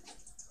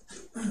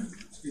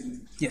 Excuse me.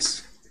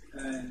 Yes?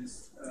 And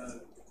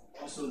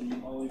also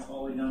all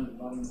the way down to the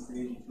bottom of the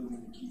page,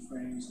 including the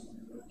keyframes and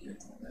the WebKit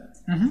and all that.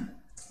 Mm-hmm.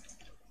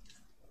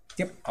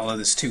 Yep, all of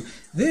this too.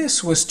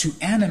 This was to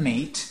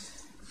animate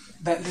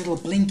that little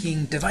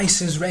blinking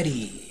device is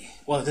ready.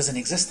 Well, it doesn't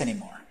exist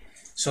anymore.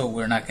 So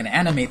we're not going to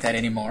animate that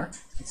anymore.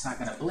 It's not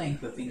going to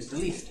blink, the thing's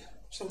deleted.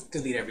 So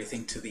delete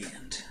everything to the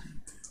end.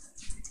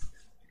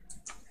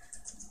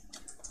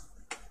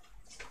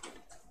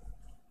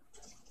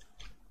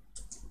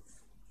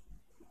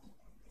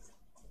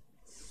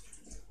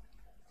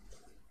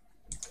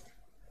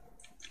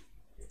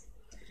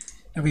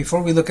 Now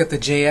before we look at the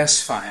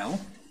JS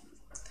file,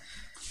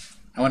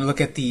 I want to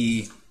look at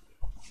the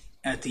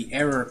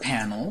error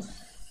panel,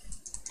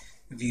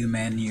 view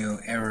menu,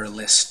 error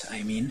list,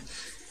 I mean.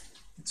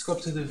 Let's go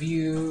up to the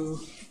view,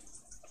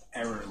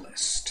 error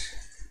list.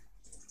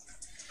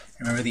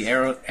 Remember, the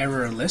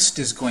error list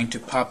is going to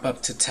pop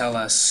up to tell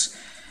us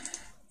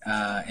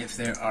if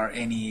there are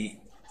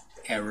any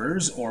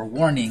errors or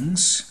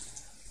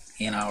warnings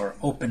in our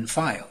open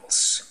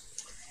files.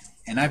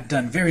 And I've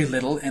done very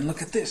little, and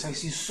look at this, I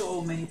see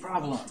so many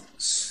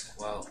problems.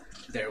 Well,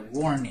 they're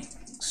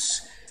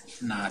warnings,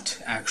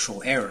 not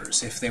actual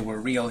errors. If they were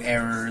real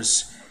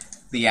errors,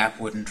 the app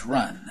wouldn't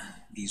run.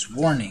 These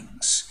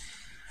warnings.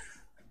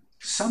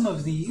 Some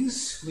of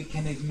these we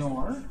can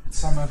ignore,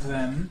 some of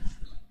them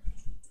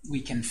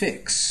we can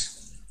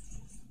fix.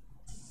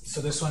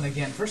 So this one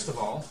again, first of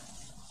all,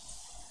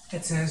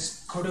 it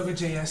says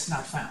Cordova.js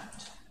not found.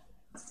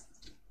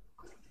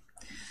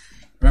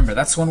 Remember,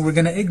 that's one we're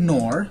going to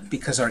ignore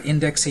because our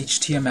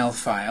index.html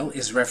file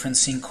is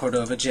referencing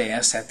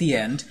Cordova.js at the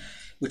end,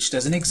 which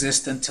doesn't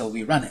exist until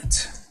we run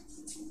it.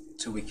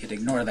 So we could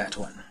ignore that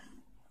one.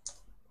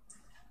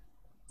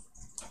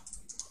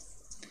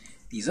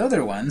 These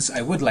other ones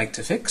I would like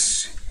to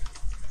fix,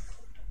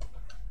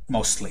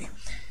 mostly.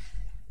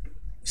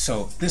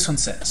 So this one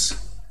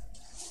says,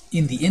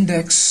 in the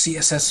index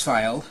CSS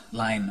file,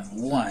 line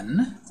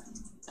 1,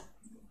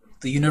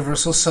 the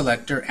universal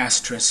selector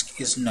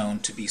asterisk is known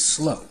to be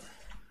slow.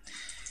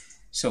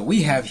 So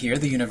we have here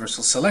the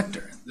universal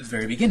selector, the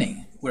very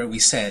beginning, where we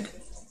said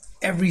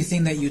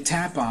everything that you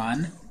tap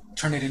on,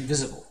 turn it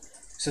invisible,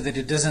 so that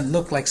it doesn't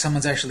look like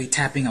someone's actually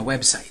tapping a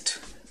website.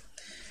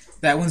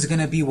 That one's going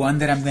to be one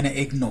that I'm going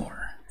to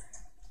ignore.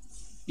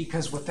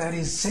 Because what that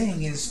is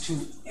saying is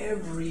to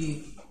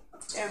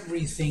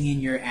everything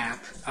in your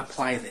app,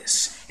 apply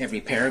this.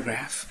 Every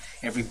paragraph,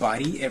 every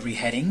body, every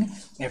heading,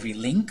 every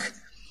link,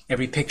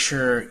 every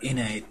picture in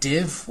a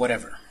div,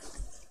 whatever.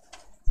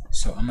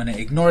 So I'm going to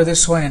ignore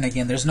this one, and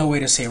again, there's no way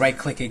to say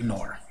right-click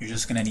ignore. You're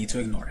just going to need to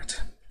ignore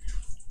it.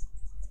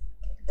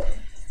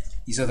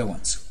 These other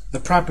ones. The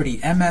property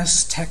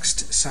MS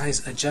text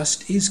size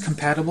adjust is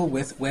compatible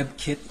with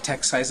WebKit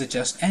text size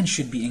adjust and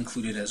should be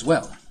included as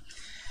well.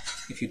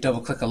 If you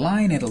double-click a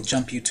line, it'll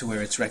jump you to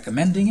where it's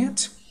recommending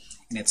it.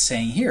 And it's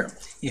saying here,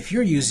 if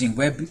you're using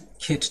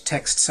WebKit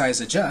text size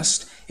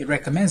adjust, it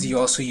recommends you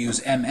also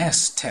use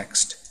MS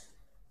text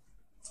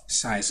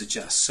size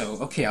adjust. So,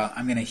 okay,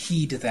 I'm going to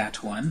heed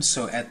that one.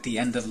 So at the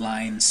end of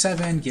line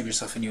 7, give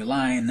yourself a new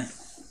line,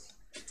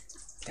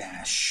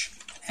 dash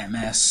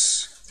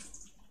MS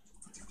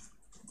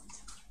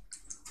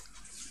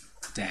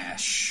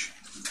dash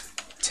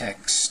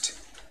text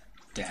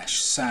dash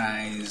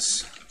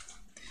size.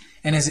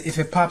 And if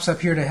it pops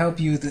up here to help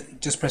you,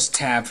 just press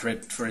tab for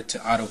it to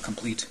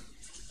autocomplete.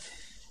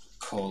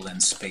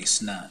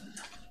 :space none.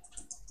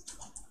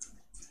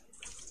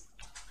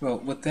 Well,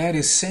 what that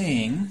is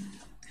saying,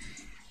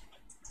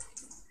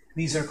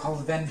 these are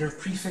called vendor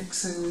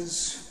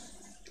prefixes.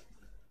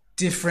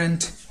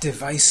 Different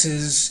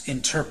devices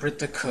interpret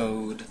the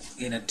code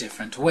in a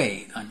different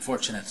way,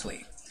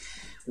 unfortunately.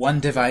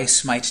 One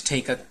device might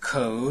take a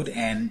code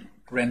and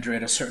render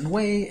it a certain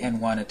way,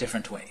 and one a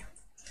different way.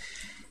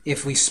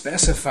 If we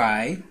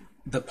specify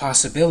the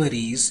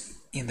possibilities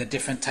in the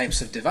different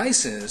types of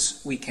devices,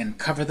 we can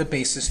cover the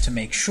bases to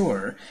make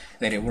sure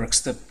that it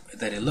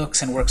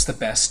looks and works the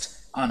best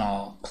on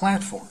all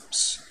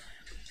platforms.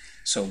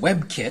 So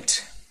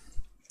WebKit,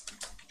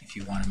 if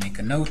you want to make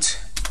a note,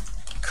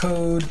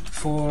 code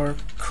for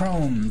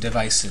Chrome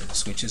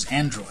devices, which is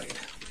Android.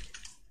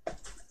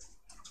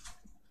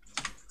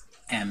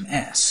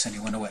 MS.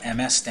 Anyone know what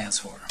MS stands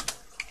for?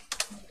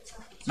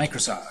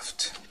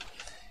 Microsoft.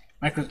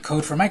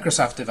 Code for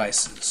Microsoft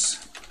devices.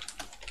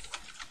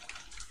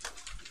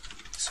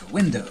 So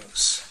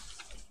Windows.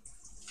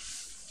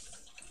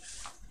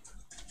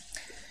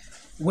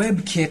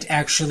 WebKit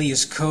actually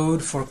is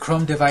code for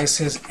Chrome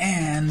devices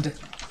and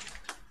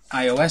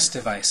iOS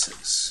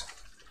devices.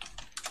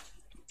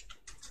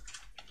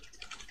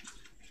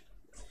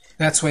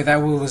 That's why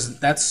that one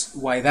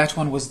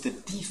was the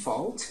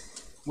default.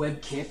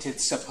 WebKit,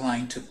 it's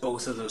applying to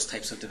both of those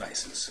types of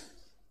devices.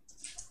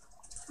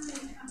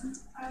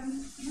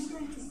 I'm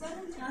wondering, is that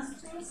an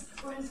asterisk,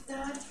 or is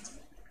that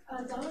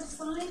a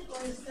 $sign,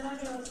 or is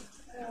that a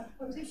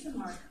quotation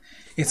mark?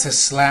 It's a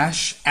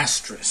slash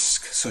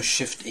asterisk, so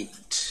Shift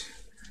 8.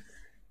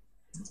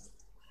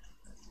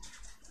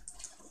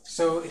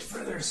 So it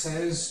further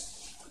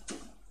says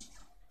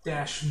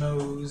dash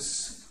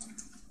Mose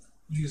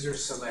user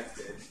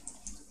selected.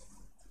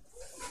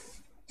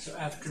 So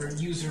after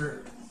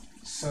user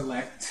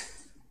select,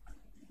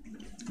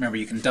 remember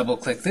you can double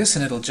click this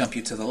and it'll jump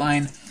you to the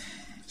line.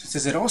 So it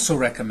says it also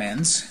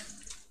recommends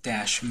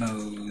dash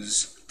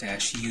Mose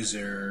dash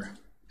user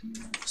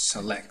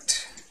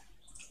select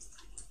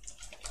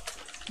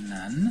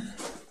none.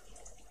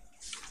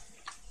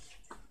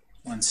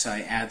 Once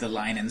I add the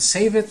line and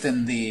save it,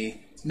 then the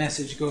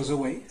message goes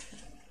away.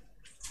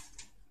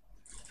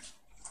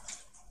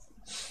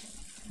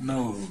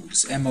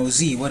 Mose,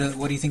 M-O-Z, what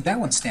do you think that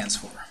one stands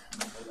for?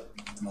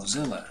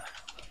 Mozilla.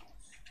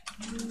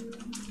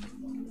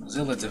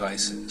 Mozilla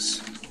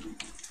devices.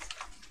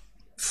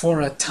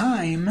 For a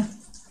time,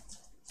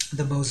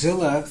 the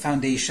Mozilla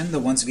Foundation, the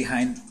ones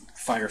behind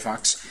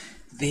Firefox,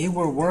 they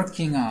were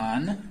working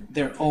on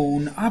their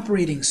own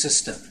operating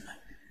system.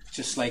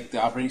 Just like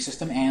the operating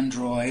system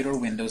Android or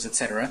Windows,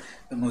 etc.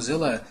 The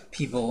Mozilla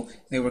people,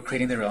 they were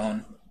creating their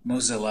own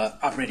Mozilla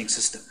operating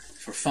system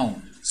for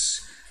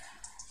phones.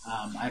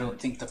 I don't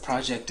think the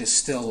project is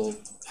still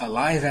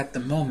alive at the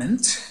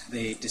moment.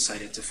 They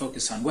decided to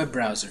focus on web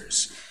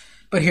browsers.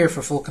 But here,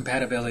 for full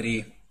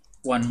compatibility,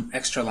 one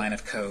extra line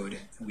of code,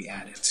 we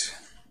add it.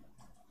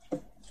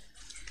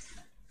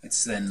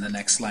 It's then the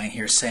next line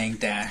here saying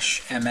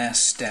dash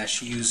ms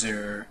dash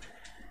user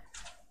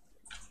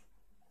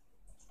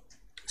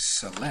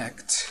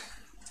select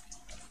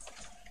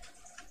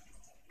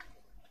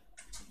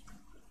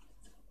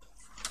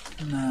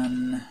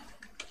none.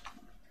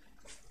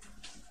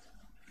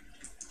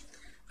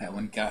 That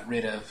one got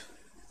rid of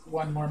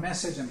one more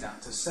message. I'm down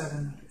to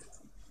 7.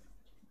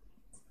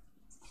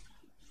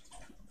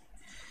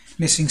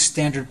 Missing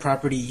standard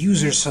property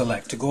user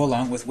select to go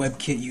along with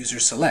WebKit user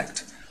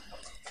select.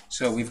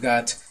 So we've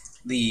got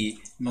the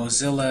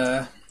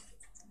Mozilla,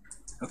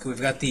 okay, we've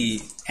got the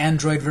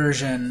Android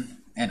version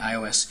and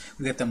iOS.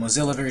 We've got the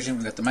Mozilla version,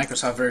 we've got the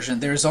Microsoft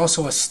version. There's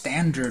also a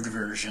standard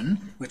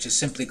version, which is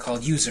simply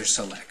called user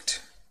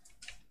select.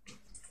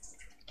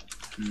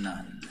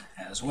 None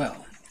as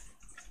well.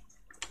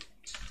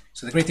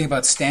 So the great thing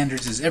about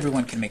standards is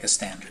everyone can make a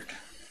standard.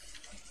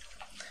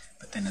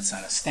 But then it's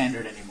not a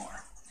standard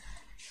anymore.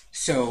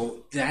 So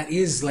that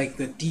is like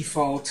the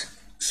default,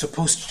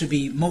 supposed to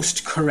be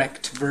most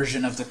correct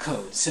version of the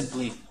code,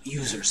 simply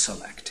user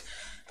select.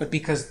 But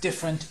because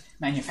different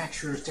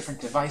manufacturers, different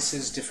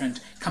devices,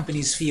 different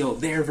companies feel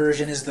their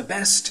version is the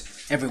best,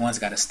 everyone's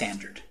got a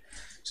standard.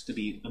 So to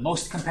be the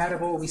most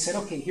compatible, we said,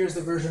 okay, here's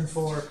the version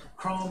for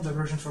Chrome, the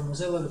version for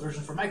Mozilla, the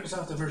version for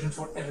Microsoft, the version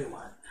for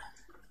everyone.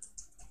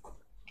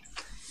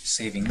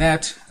 Saving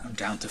that, I'm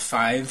down to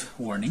 5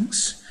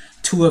 warnings.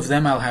 2 of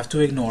them I'll have to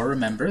ignore,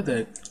 remember,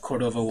 the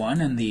Cordova one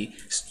and the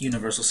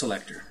universal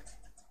selector.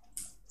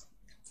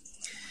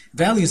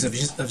 Values of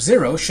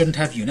 0 shouldn't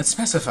have units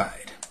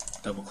specified.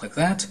 Double-click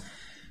that.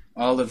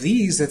 All of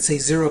these that say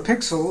 0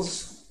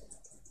 pixels,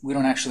 we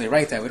don't actually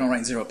write that. We don't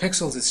write 0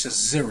 pixels, it's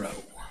just 0.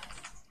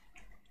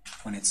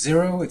 When it's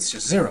 0, it's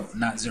just 0,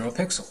 not 0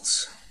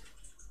 pixels.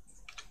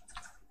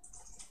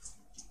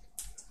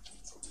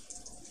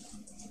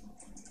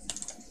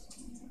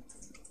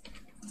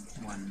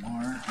 One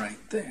more right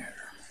there.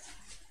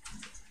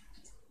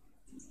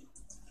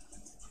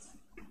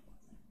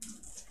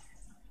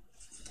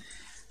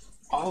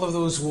 All of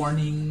those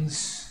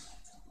warnings,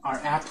 our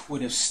app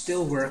would have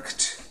still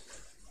worked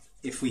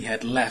if we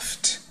had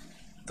left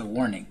the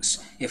warnings.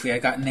 If we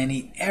had gotten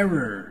any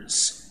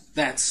errors,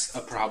 that's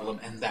a problem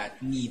and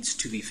that needs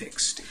to be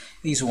fixed.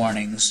 These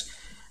warnings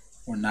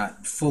were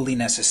not fully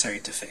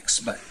necessary to fix,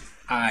 but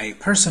I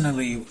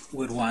personally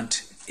would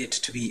want it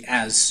to be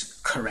as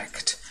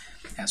correct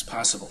as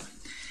possible.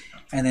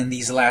 And then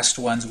these last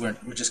ones, we're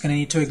just going to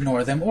need to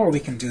ignore them, or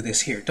we can do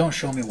this here. Don't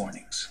show me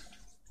warnings.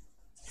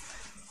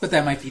 But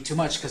that might be too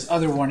much, because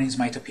other warnings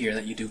might appear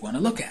that you do want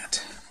to look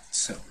at.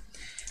 So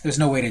there's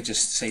no way to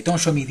just say, don't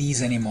show me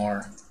these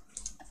anymore.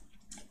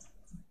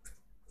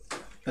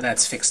 But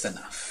that's fixed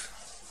enough.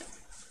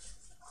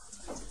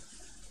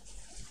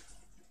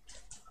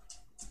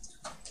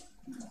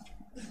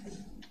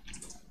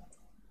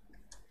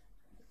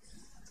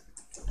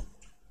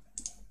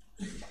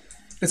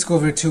 Let's go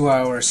over to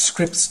our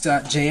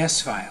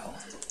scripts.js file.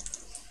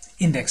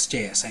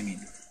 Index.js, I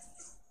mean.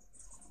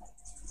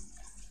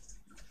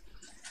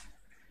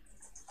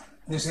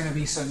 There's going to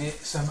be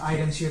some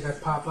items here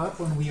that pop up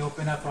when we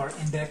open up our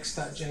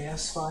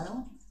index.js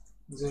file.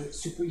 These are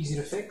super easy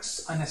to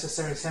fix.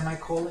 Unnecessary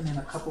semicolon in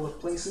a couple of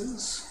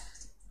places.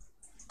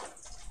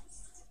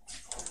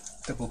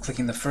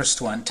 Double-clicking the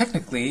first one.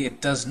 Technically,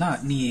 it does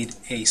not need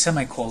a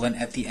semicolon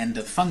at the end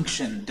of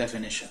function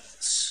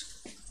definitions.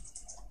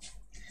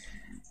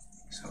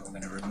 So I'm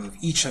going to remove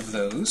each of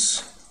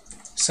those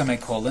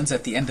semicolons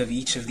at the end of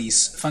each of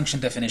these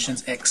function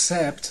definitions,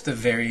 except the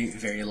very,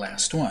 very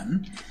last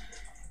one.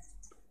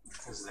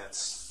 Because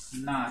that's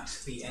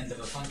not the end of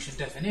a function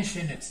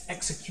definition, it's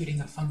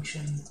executing a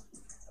function.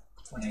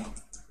 When I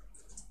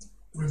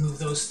remove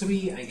those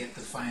 3, I get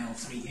the final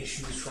 3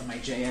 issues from my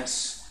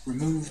JS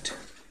removed.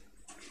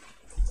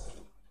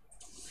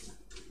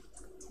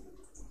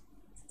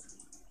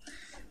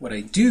 What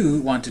I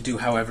do want to do,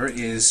 however,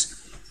 is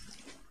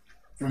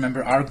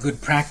remember our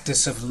good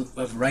practice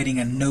of writing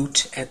a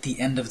note at the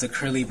end of the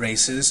curly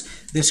braces.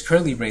 This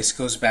curly brace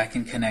goes back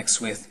and connects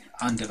with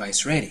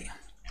on-device ready.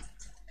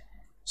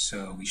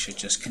 So we should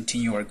just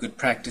continue our good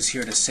practice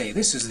here to say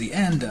this is the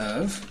end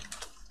of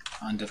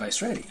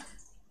on-device ready.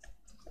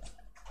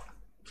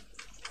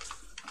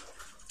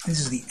 This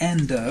is the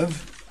end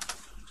of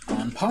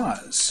on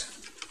pause.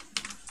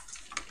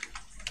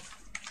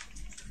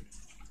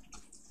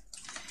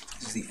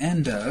 This is the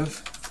end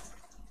of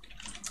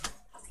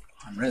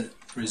on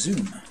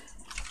resume.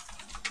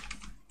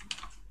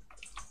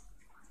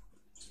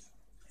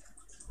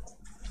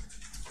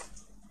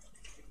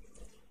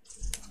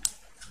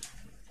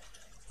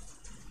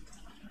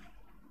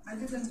 I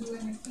didn't do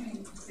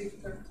anything,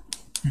 Victor,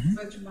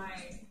 but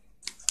my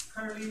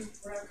curly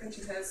bracket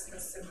has a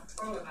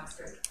semicolon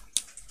after it.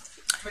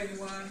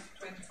 21,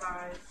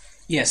 25.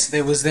 Yes,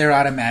 that was there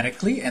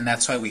automatically, and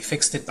that's why we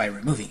fixed it by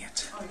removing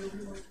it. Oh, you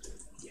removed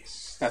it.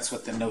 Yes, that's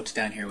what the note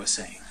down here was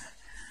saying.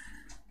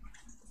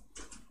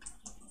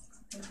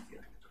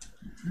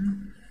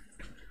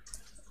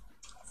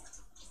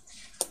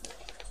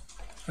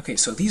 Okay,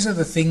 so these are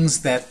the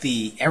things that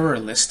the error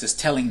list is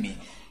telling me.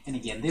 And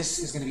again, this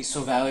is going to be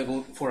so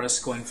valuable for us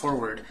going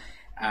forward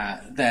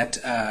that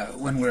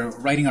when we're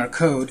writing our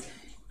code,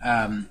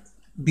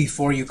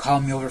 before you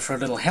call me over for a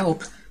little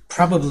help,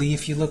 probably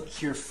if you look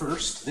here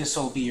first, this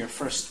will be your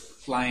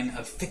first line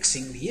of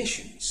fixing the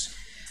issues.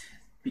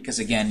 Because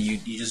again, you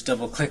just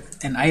double-click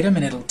an item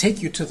and it'll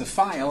take you to the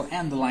file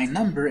and the line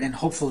number, and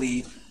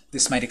hopefully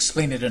this might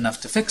explain it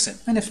enough to fix it.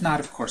 And if not,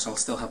 of course, I'll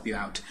still help you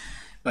out.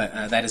 But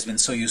that has been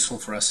so useful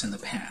for us in the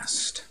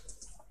past.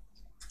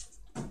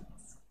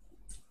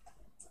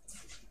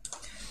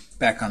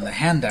 Back on the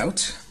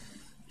handout,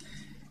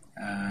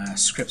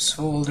 scripts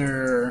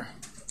folder.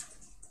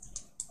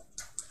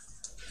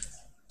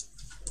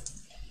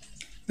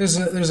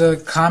 There's a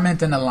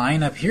comment and a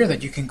line up here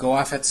that you can go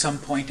off at some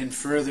point and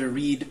further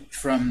read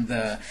from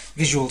the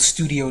Visual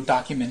Studio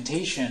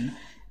documentation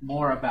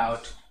more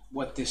about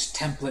what this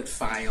template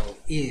file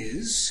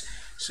is.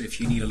 So if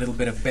you need a little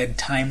bit of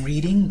bedtime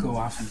reading, go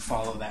off and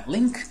follow that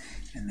link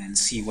and then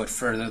see what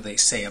further they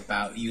say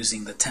about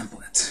using the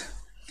template.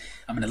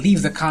 I'm going to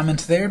leave the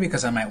comment there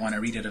because I might want to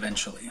read it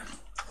eventually.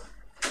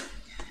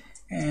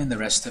 And the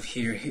rest of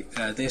here,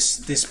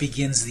 this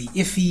begins the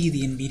IFI,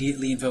 the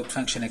immediately invoked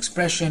function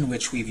expression,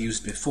 which we've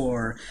used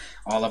before.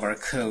 All of our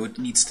code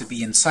needs to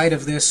be inside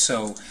of this,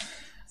 so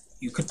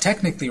you could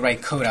technically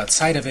write code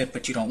outside of it,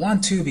 but you don't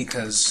want to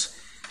because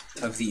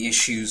of the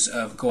issues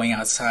of going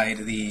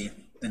outside the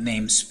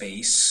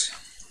namespace.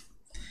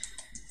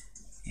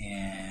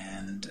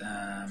 And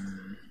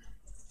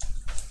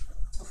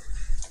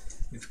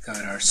we've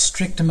got our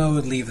strict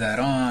mode, leave that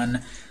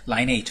on.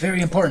 Line 8,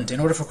 very important. In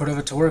order for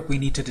Cordova to work, we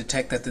need to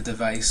detect that the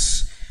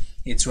device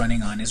it's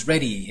running on is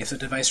ready. If the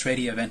device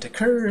ready event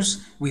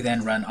occurs, we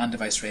then run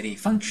onDeviceReady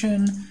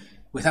function.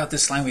 Without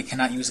this line, we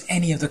cannot use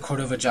any of the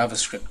Cordova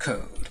JavaScript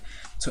code.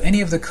 So any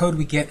of the code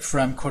we get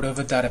from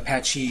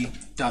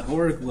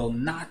cordova.apache.org will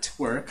not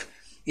work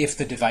if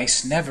the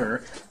device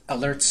never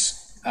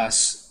alerts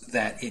us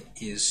that it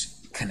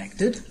is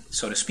connected,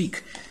 so to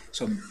speak.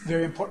 So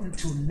very important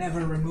to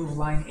never remove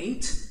line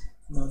 8.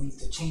 No need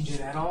to change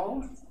it at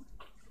all.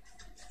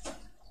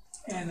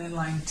 And then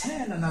line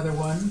 10, another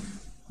one,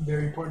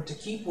 very important to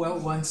keep. Well,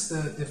 once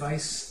the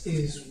device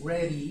is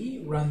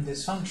ready, run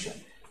this function.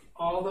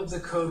 All of the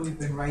code we've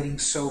been writing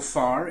so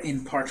far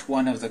in part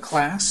 1 of the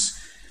class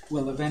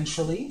will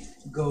eventually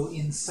go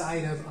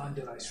inside of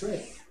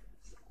onDeviceReady.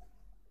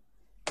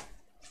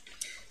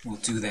 We'll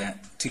do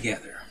that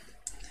together.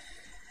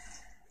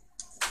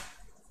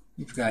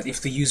 We've got if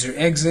the user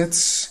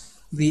exits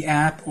the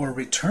app or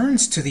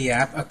returns to the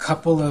app, a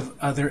couple of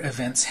other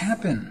events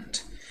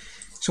happened.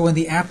 So when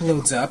the app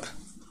loads up,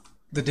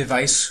 the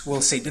device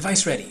will say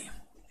device ready,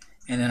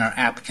 and then our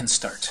app can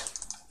start.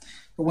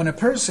 But when a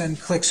person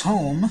clicks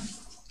home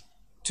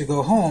to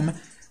go home,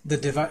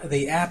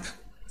 the app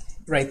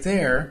right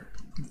there,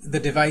 the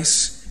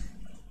device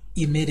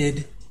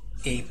emitted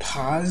a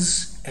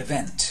pause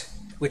event,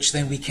 which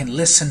then we can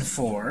listen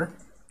for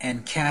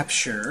and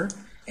capture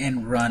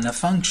and run a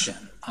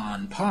function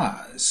on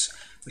pause,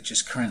 which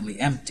is currently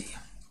empty.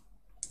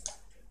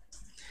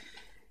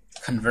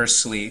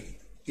 Conversely,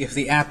 if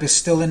the app is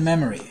still in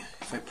memory,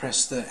 if I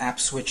press the app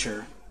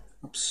switcher,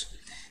 if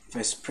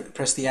I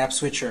press the app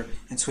switcher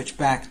and switch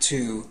back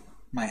to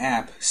my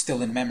app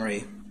still in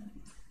memory,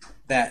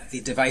 that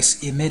the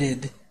device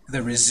emitted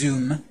the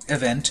resume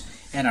event,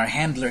 and our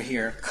handler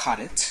here caught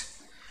it,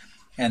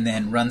 and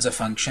then runs a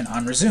function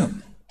on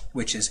resume,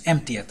 which is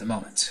empty at the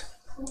moment.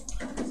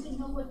 How does it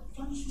know what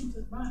function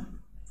to run?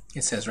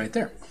 It says right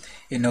there.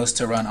 It knows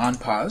to run on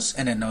pause,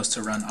 and it knows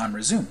to run on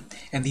resume.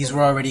 And these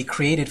were already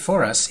created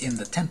for us in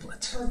the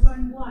template. Or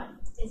run what?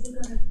 Is it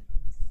going to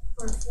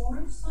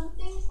perform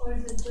something, or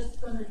is it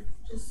just going to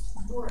just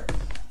work?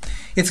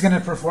 It's going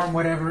to perform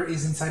whatever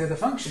is inside of the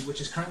function,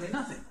 which is currently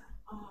nothing.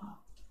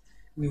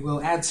 We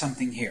will add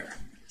something here.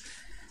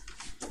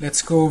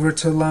 Let's go over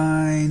to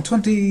line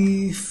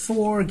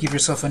 24. Give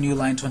yourself a new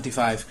line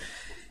 25.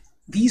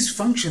 These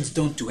functions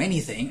don't do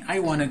anything. I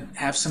want to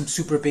have some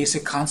super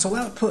basic console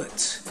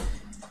output.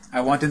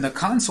 I want in the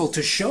console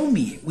to show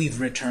me we've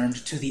returned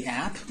to the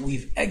app,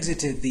 we've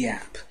exited the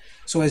app.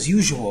 So as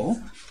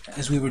usual,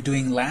 as we were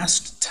doing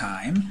last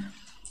time,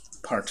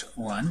 part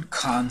 1,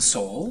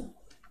 console.log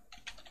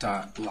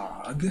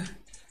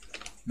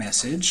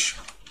message,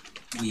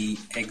 we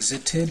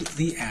exited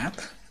the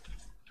app.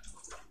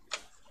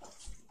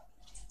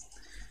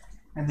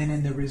 And then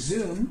in the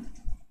resume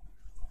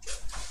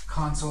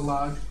console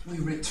log, we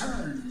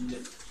returned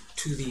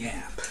to the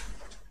app.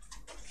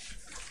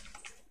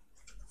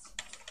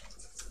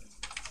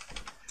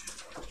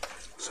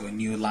 So a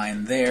new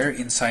line there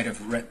inside of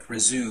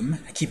resume.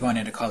 I keep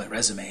wanting to call it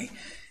resume,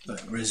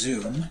 but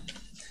resume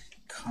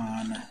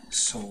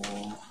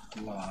console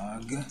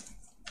log,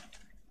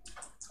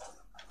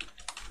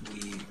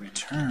 we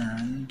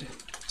returned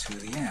to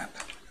the app.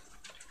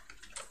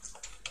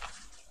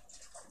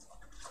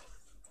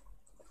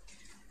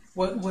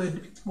 What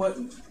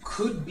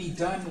could be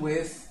done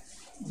with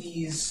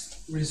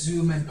these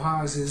resume and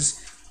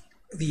pauses?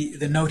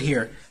 The note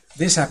here,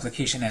 this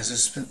application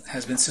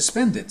has been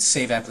suspended.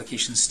 Save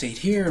application state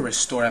here,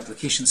 restore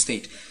application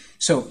state.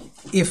 So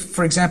if,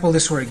 for example,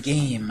 this were a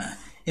game,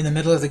 in the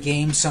middle of the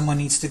game someone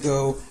needs to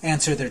go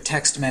answer their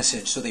text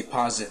message, so they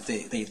pause it,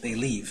 they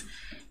leave.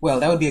 Well,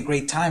 that would be a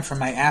great time for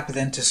my app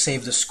then to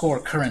save the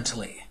score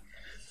currently.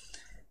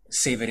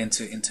 Save it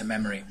into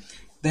memory.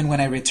 Then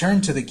when I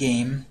return to the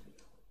game,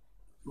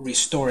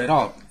 restore it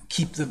all.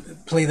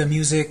 Play the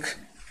music,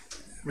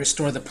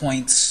 restore the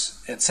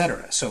points,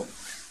 etc. So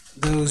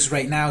those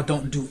right now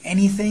don't do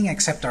anything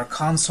except our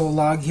console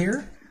log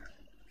here,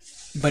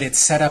 but it's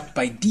set up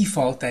by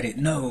default that it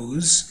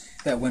knows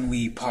that when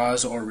we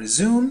pause or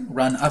resume,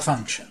 run a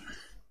function,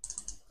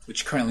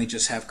 which currently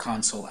just have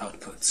console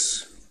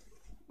outputs.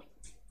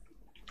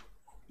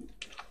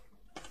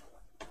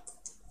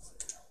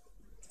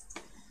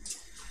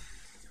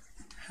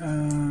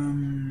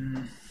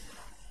 I'm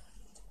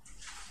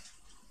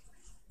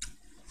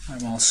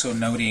also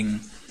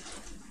noting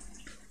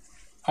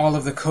all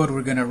of the code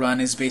we're going to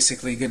run is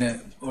basically going to,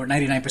 or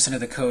 99% of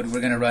the code we're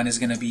going to run is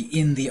going to be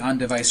in the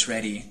on-device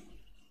ready,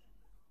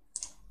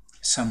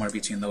 somewhere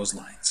between those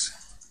lines.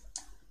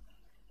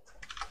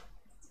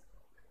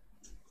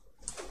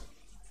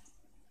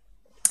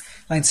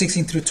 Line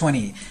 16 through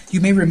 20. You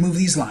may remove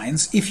these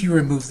lines if you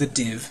remove the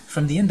div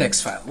from the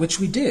index file, which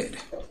we did.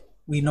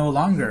 We no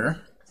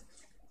longer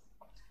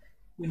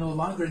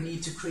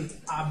need to create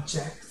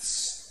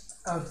objects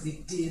of the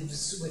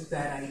divs with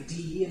that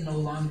ID and no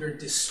longer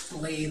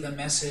display the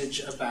message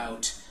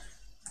about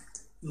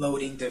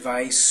loading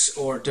device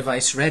or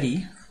device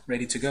ready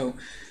to go.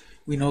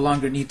 We no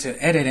longer need to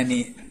edit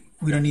any,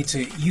 we don't need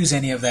to use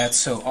any of that,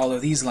 so all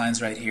of these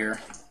lines right here,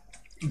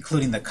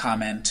 including the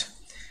comment,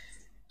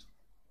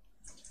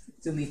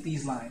 delete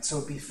these lines.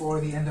 So before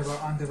the end of our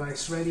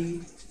on-device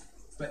ready,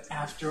 but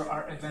after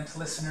our event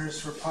listeners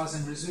for pause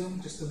and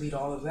resume, just delete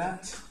all of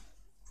that.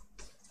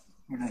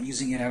 We're not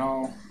using it at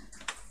all.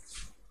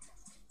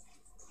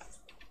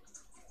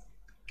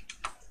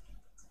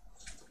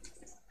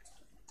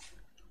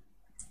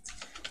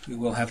 We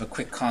will have a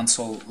quick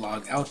console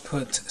log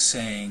output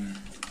saying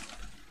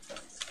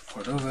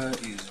Cordova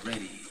is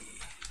ready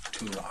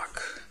to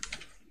rock.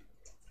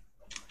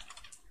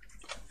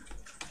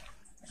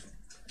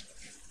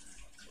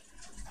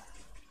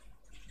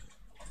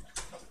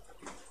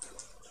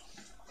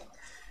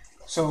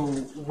 So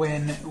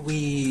when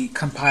we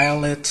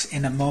compile it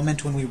in a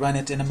moment, when we run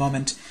it in a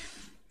moment,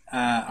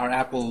 our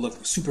app will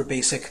look super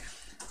basic.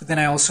 But then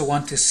I also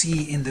want to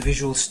see in the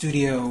Visual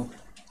Studio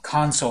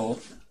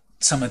console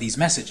some of these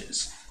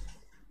messages.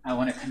 I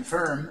want to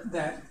confirm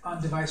that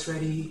on-device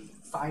ready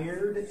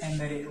fired and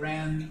that it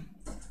ran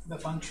the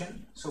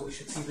function, so we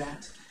should see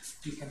that.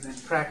 You can then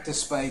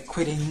practice by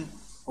quitting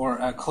or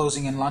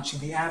closing and launching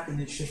the app, and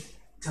it should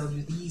tell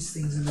you these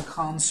things in the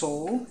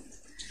console.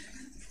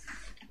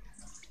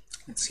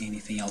 Let's see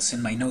anything else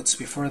in my notes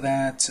before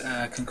that.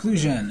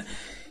 Conclusion.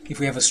 If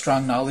we have a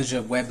strong knowledge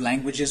of web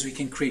languages, we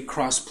can create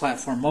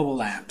cross-platform mobile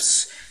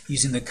apps.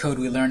 Using the code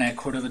we learn at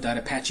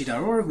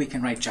cordova.apache.org, we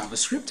can write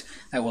JavaScript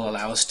that will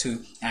allow us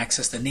to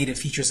access the native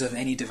features of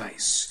any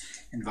device.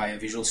 And via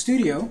Visual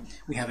Studio,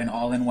 we have an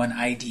all-in-one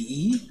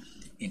IDE,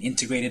 an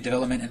integrated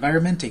development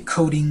environment, a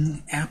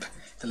coding app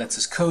that lets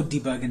us code,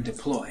 debug, and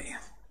deploy.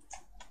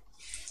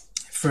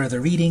 Further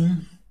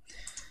reading.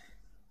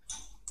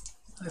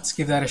 Let's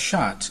give that a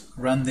shot.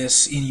 Run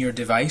this in your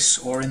device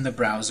or in the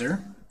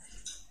browser.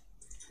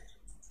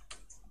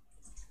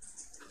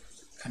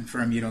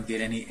 Confirm you don't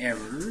get any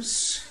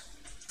errors.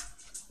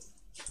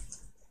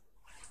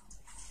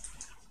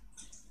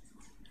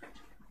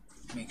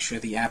 Make sure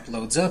the app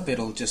loads up.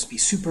 It'll just be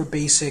super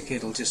basic.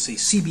 It'll just say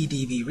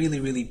CBDB, really,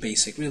 really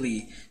basic,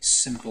 really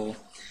simple.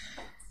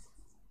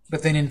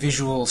 But then in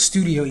Visual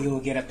Studio,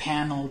 you'll get a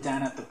panel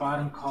down at the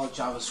bottom called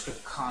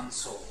JavaScript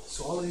Console.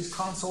 So all of these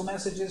console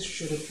messages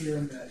should appear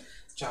in the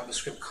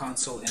JavaScript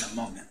console in a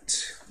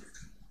moment.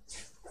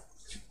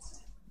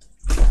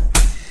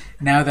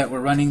 Now that we're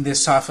running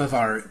this off of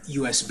our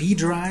USB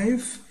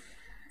drive,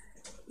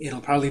 it'll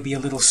probably be a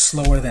little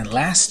slower than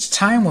last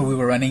time where we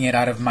were running it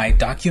out of my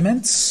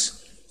documents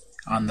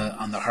on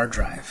the hard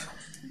drive.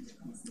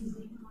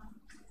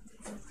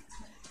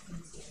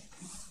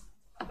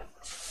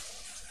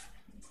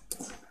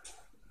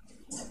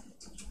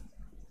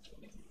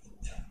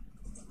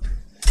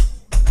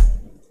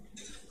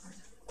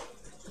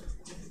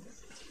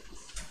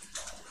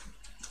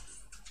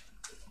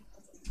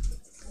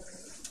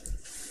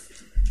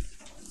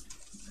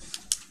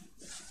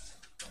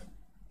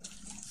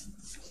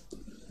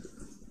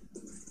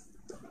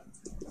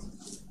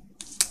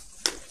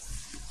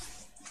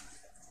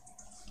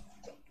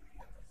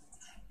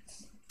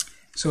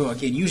 So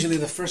again, usually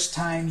the first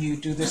time you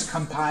do this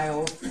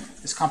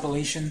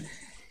compilation,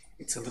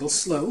 it's a little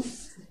slow.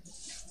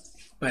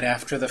 But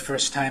after the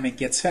first time it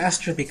gets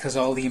faster because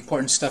all the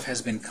important stuff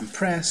has been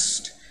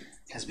compressed,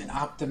 has been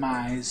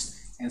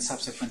optimized, and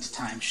subsequent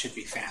time should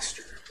be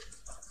faster.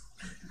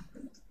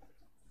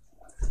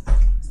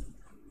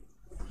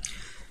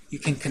 You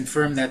can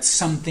confirm that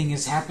something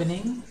is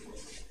happening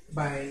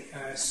by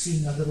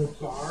seeing a little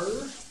bar,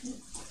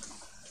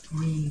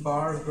 green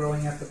bar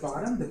growing at the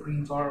bottom. The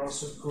green bar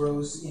also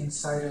grows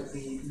inside of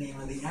the name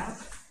of the app.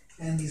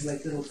 And these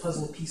like little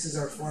puzzle pieces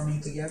are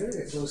forming together.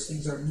 If those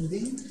things are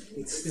moving,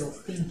 it's still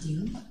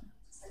thinking.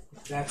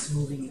 If that's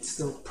moving, it's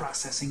still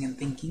processing and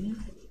thinking.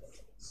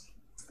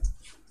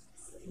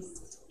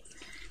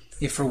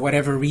 If for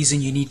whatever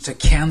reason you need to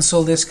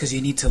cancel this because you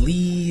need to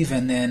leave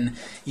and then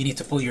you need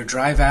to pull your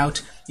drive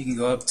out, you can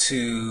go up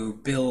to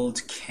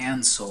Build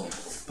Cancel.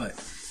 But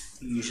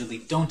you usually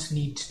don't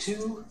need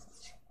to.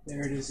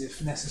 There it is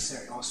if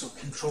necessary. Also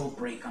Control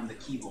Break on the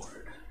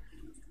keyboard.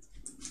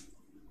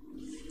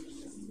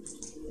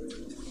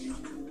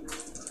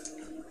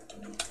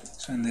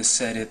 So in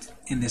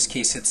this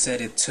case it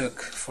said it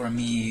took for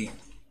me,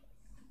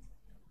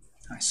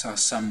 I saw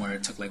somewhere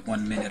it took like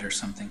 1 minute or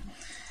something.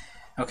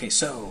 Okay,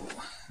 so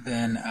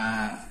then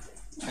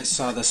I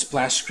saw the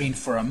splash screen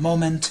for a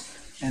moment,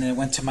 and it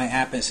went to my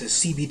app. It says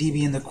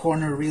CBDB in the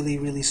corner, really,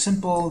 really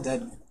simple.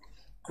 That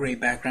gray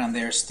background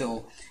there is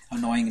still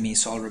annoying me,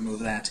 so I'll remove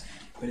that.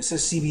 But it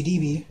says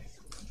CBDB,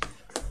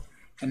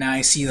 and now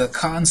I see the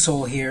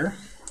console here.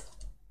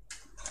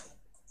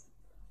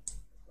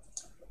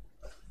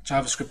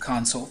 JavaScript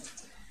console,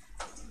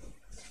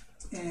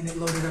 and it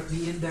loaded up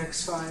the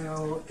index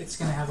file. It's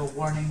going to have a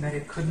warning that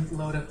it couldn't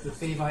load up the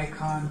fave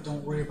icon.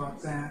 Don't worry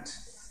about that.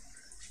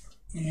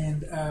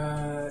 And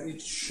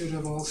it should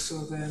have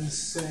also then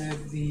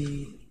said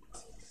the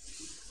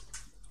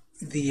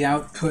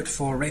output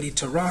for Ready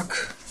to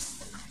Rock.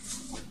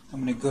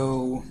 I'm going to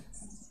go,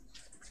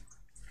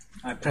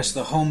 I press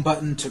the home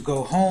button to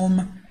go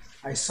home.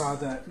 I saw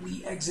that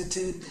we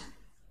exited.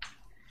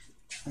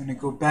 I'm going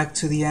to go back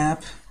to the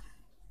app.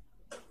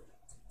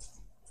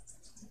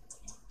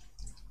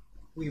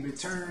 We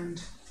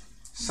returned.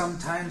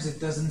 Sometimes it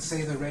doesn't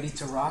say the Ready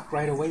to Rock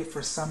right away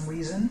for some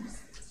reason,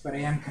 but I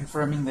am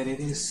confirming that it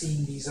is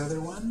seeing these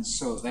other ones.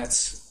 So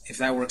that's, if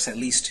that works, at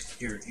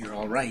least you're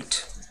all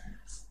right.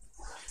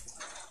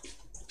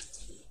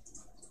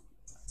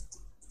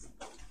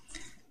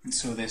 And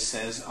so this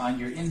says on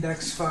your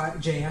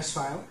index.js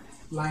file,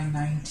 line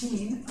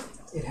 19,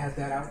 it had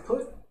that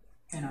output,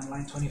 and on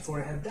line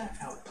 24 it had that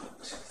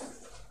output.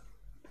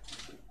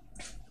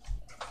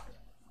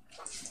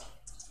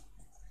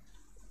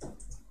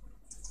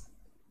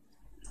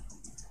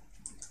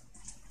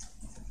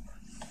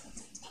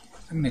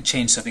 I'm going to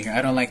change something here.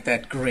 I don't like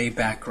that gray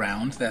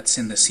background that's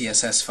in the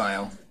CSS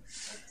file.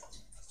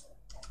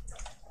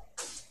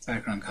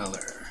 Background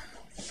color,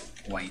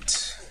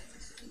 white.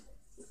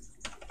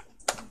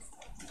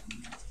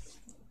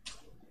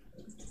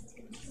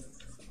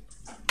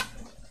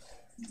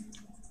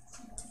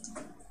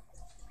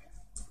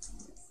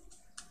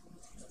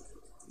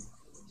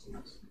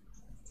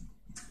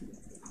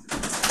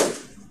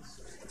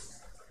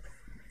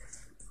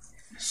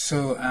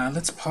 So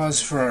let's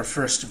pause for our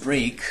first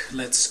break.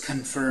 Let's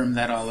confirm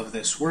that all of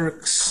this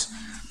works.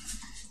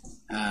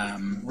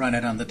 Run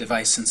it on the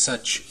device and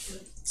such.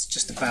 It's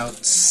just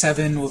about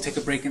 7. We'll take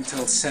a break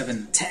until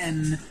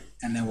 7:10,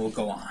 and then we'll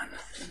go on.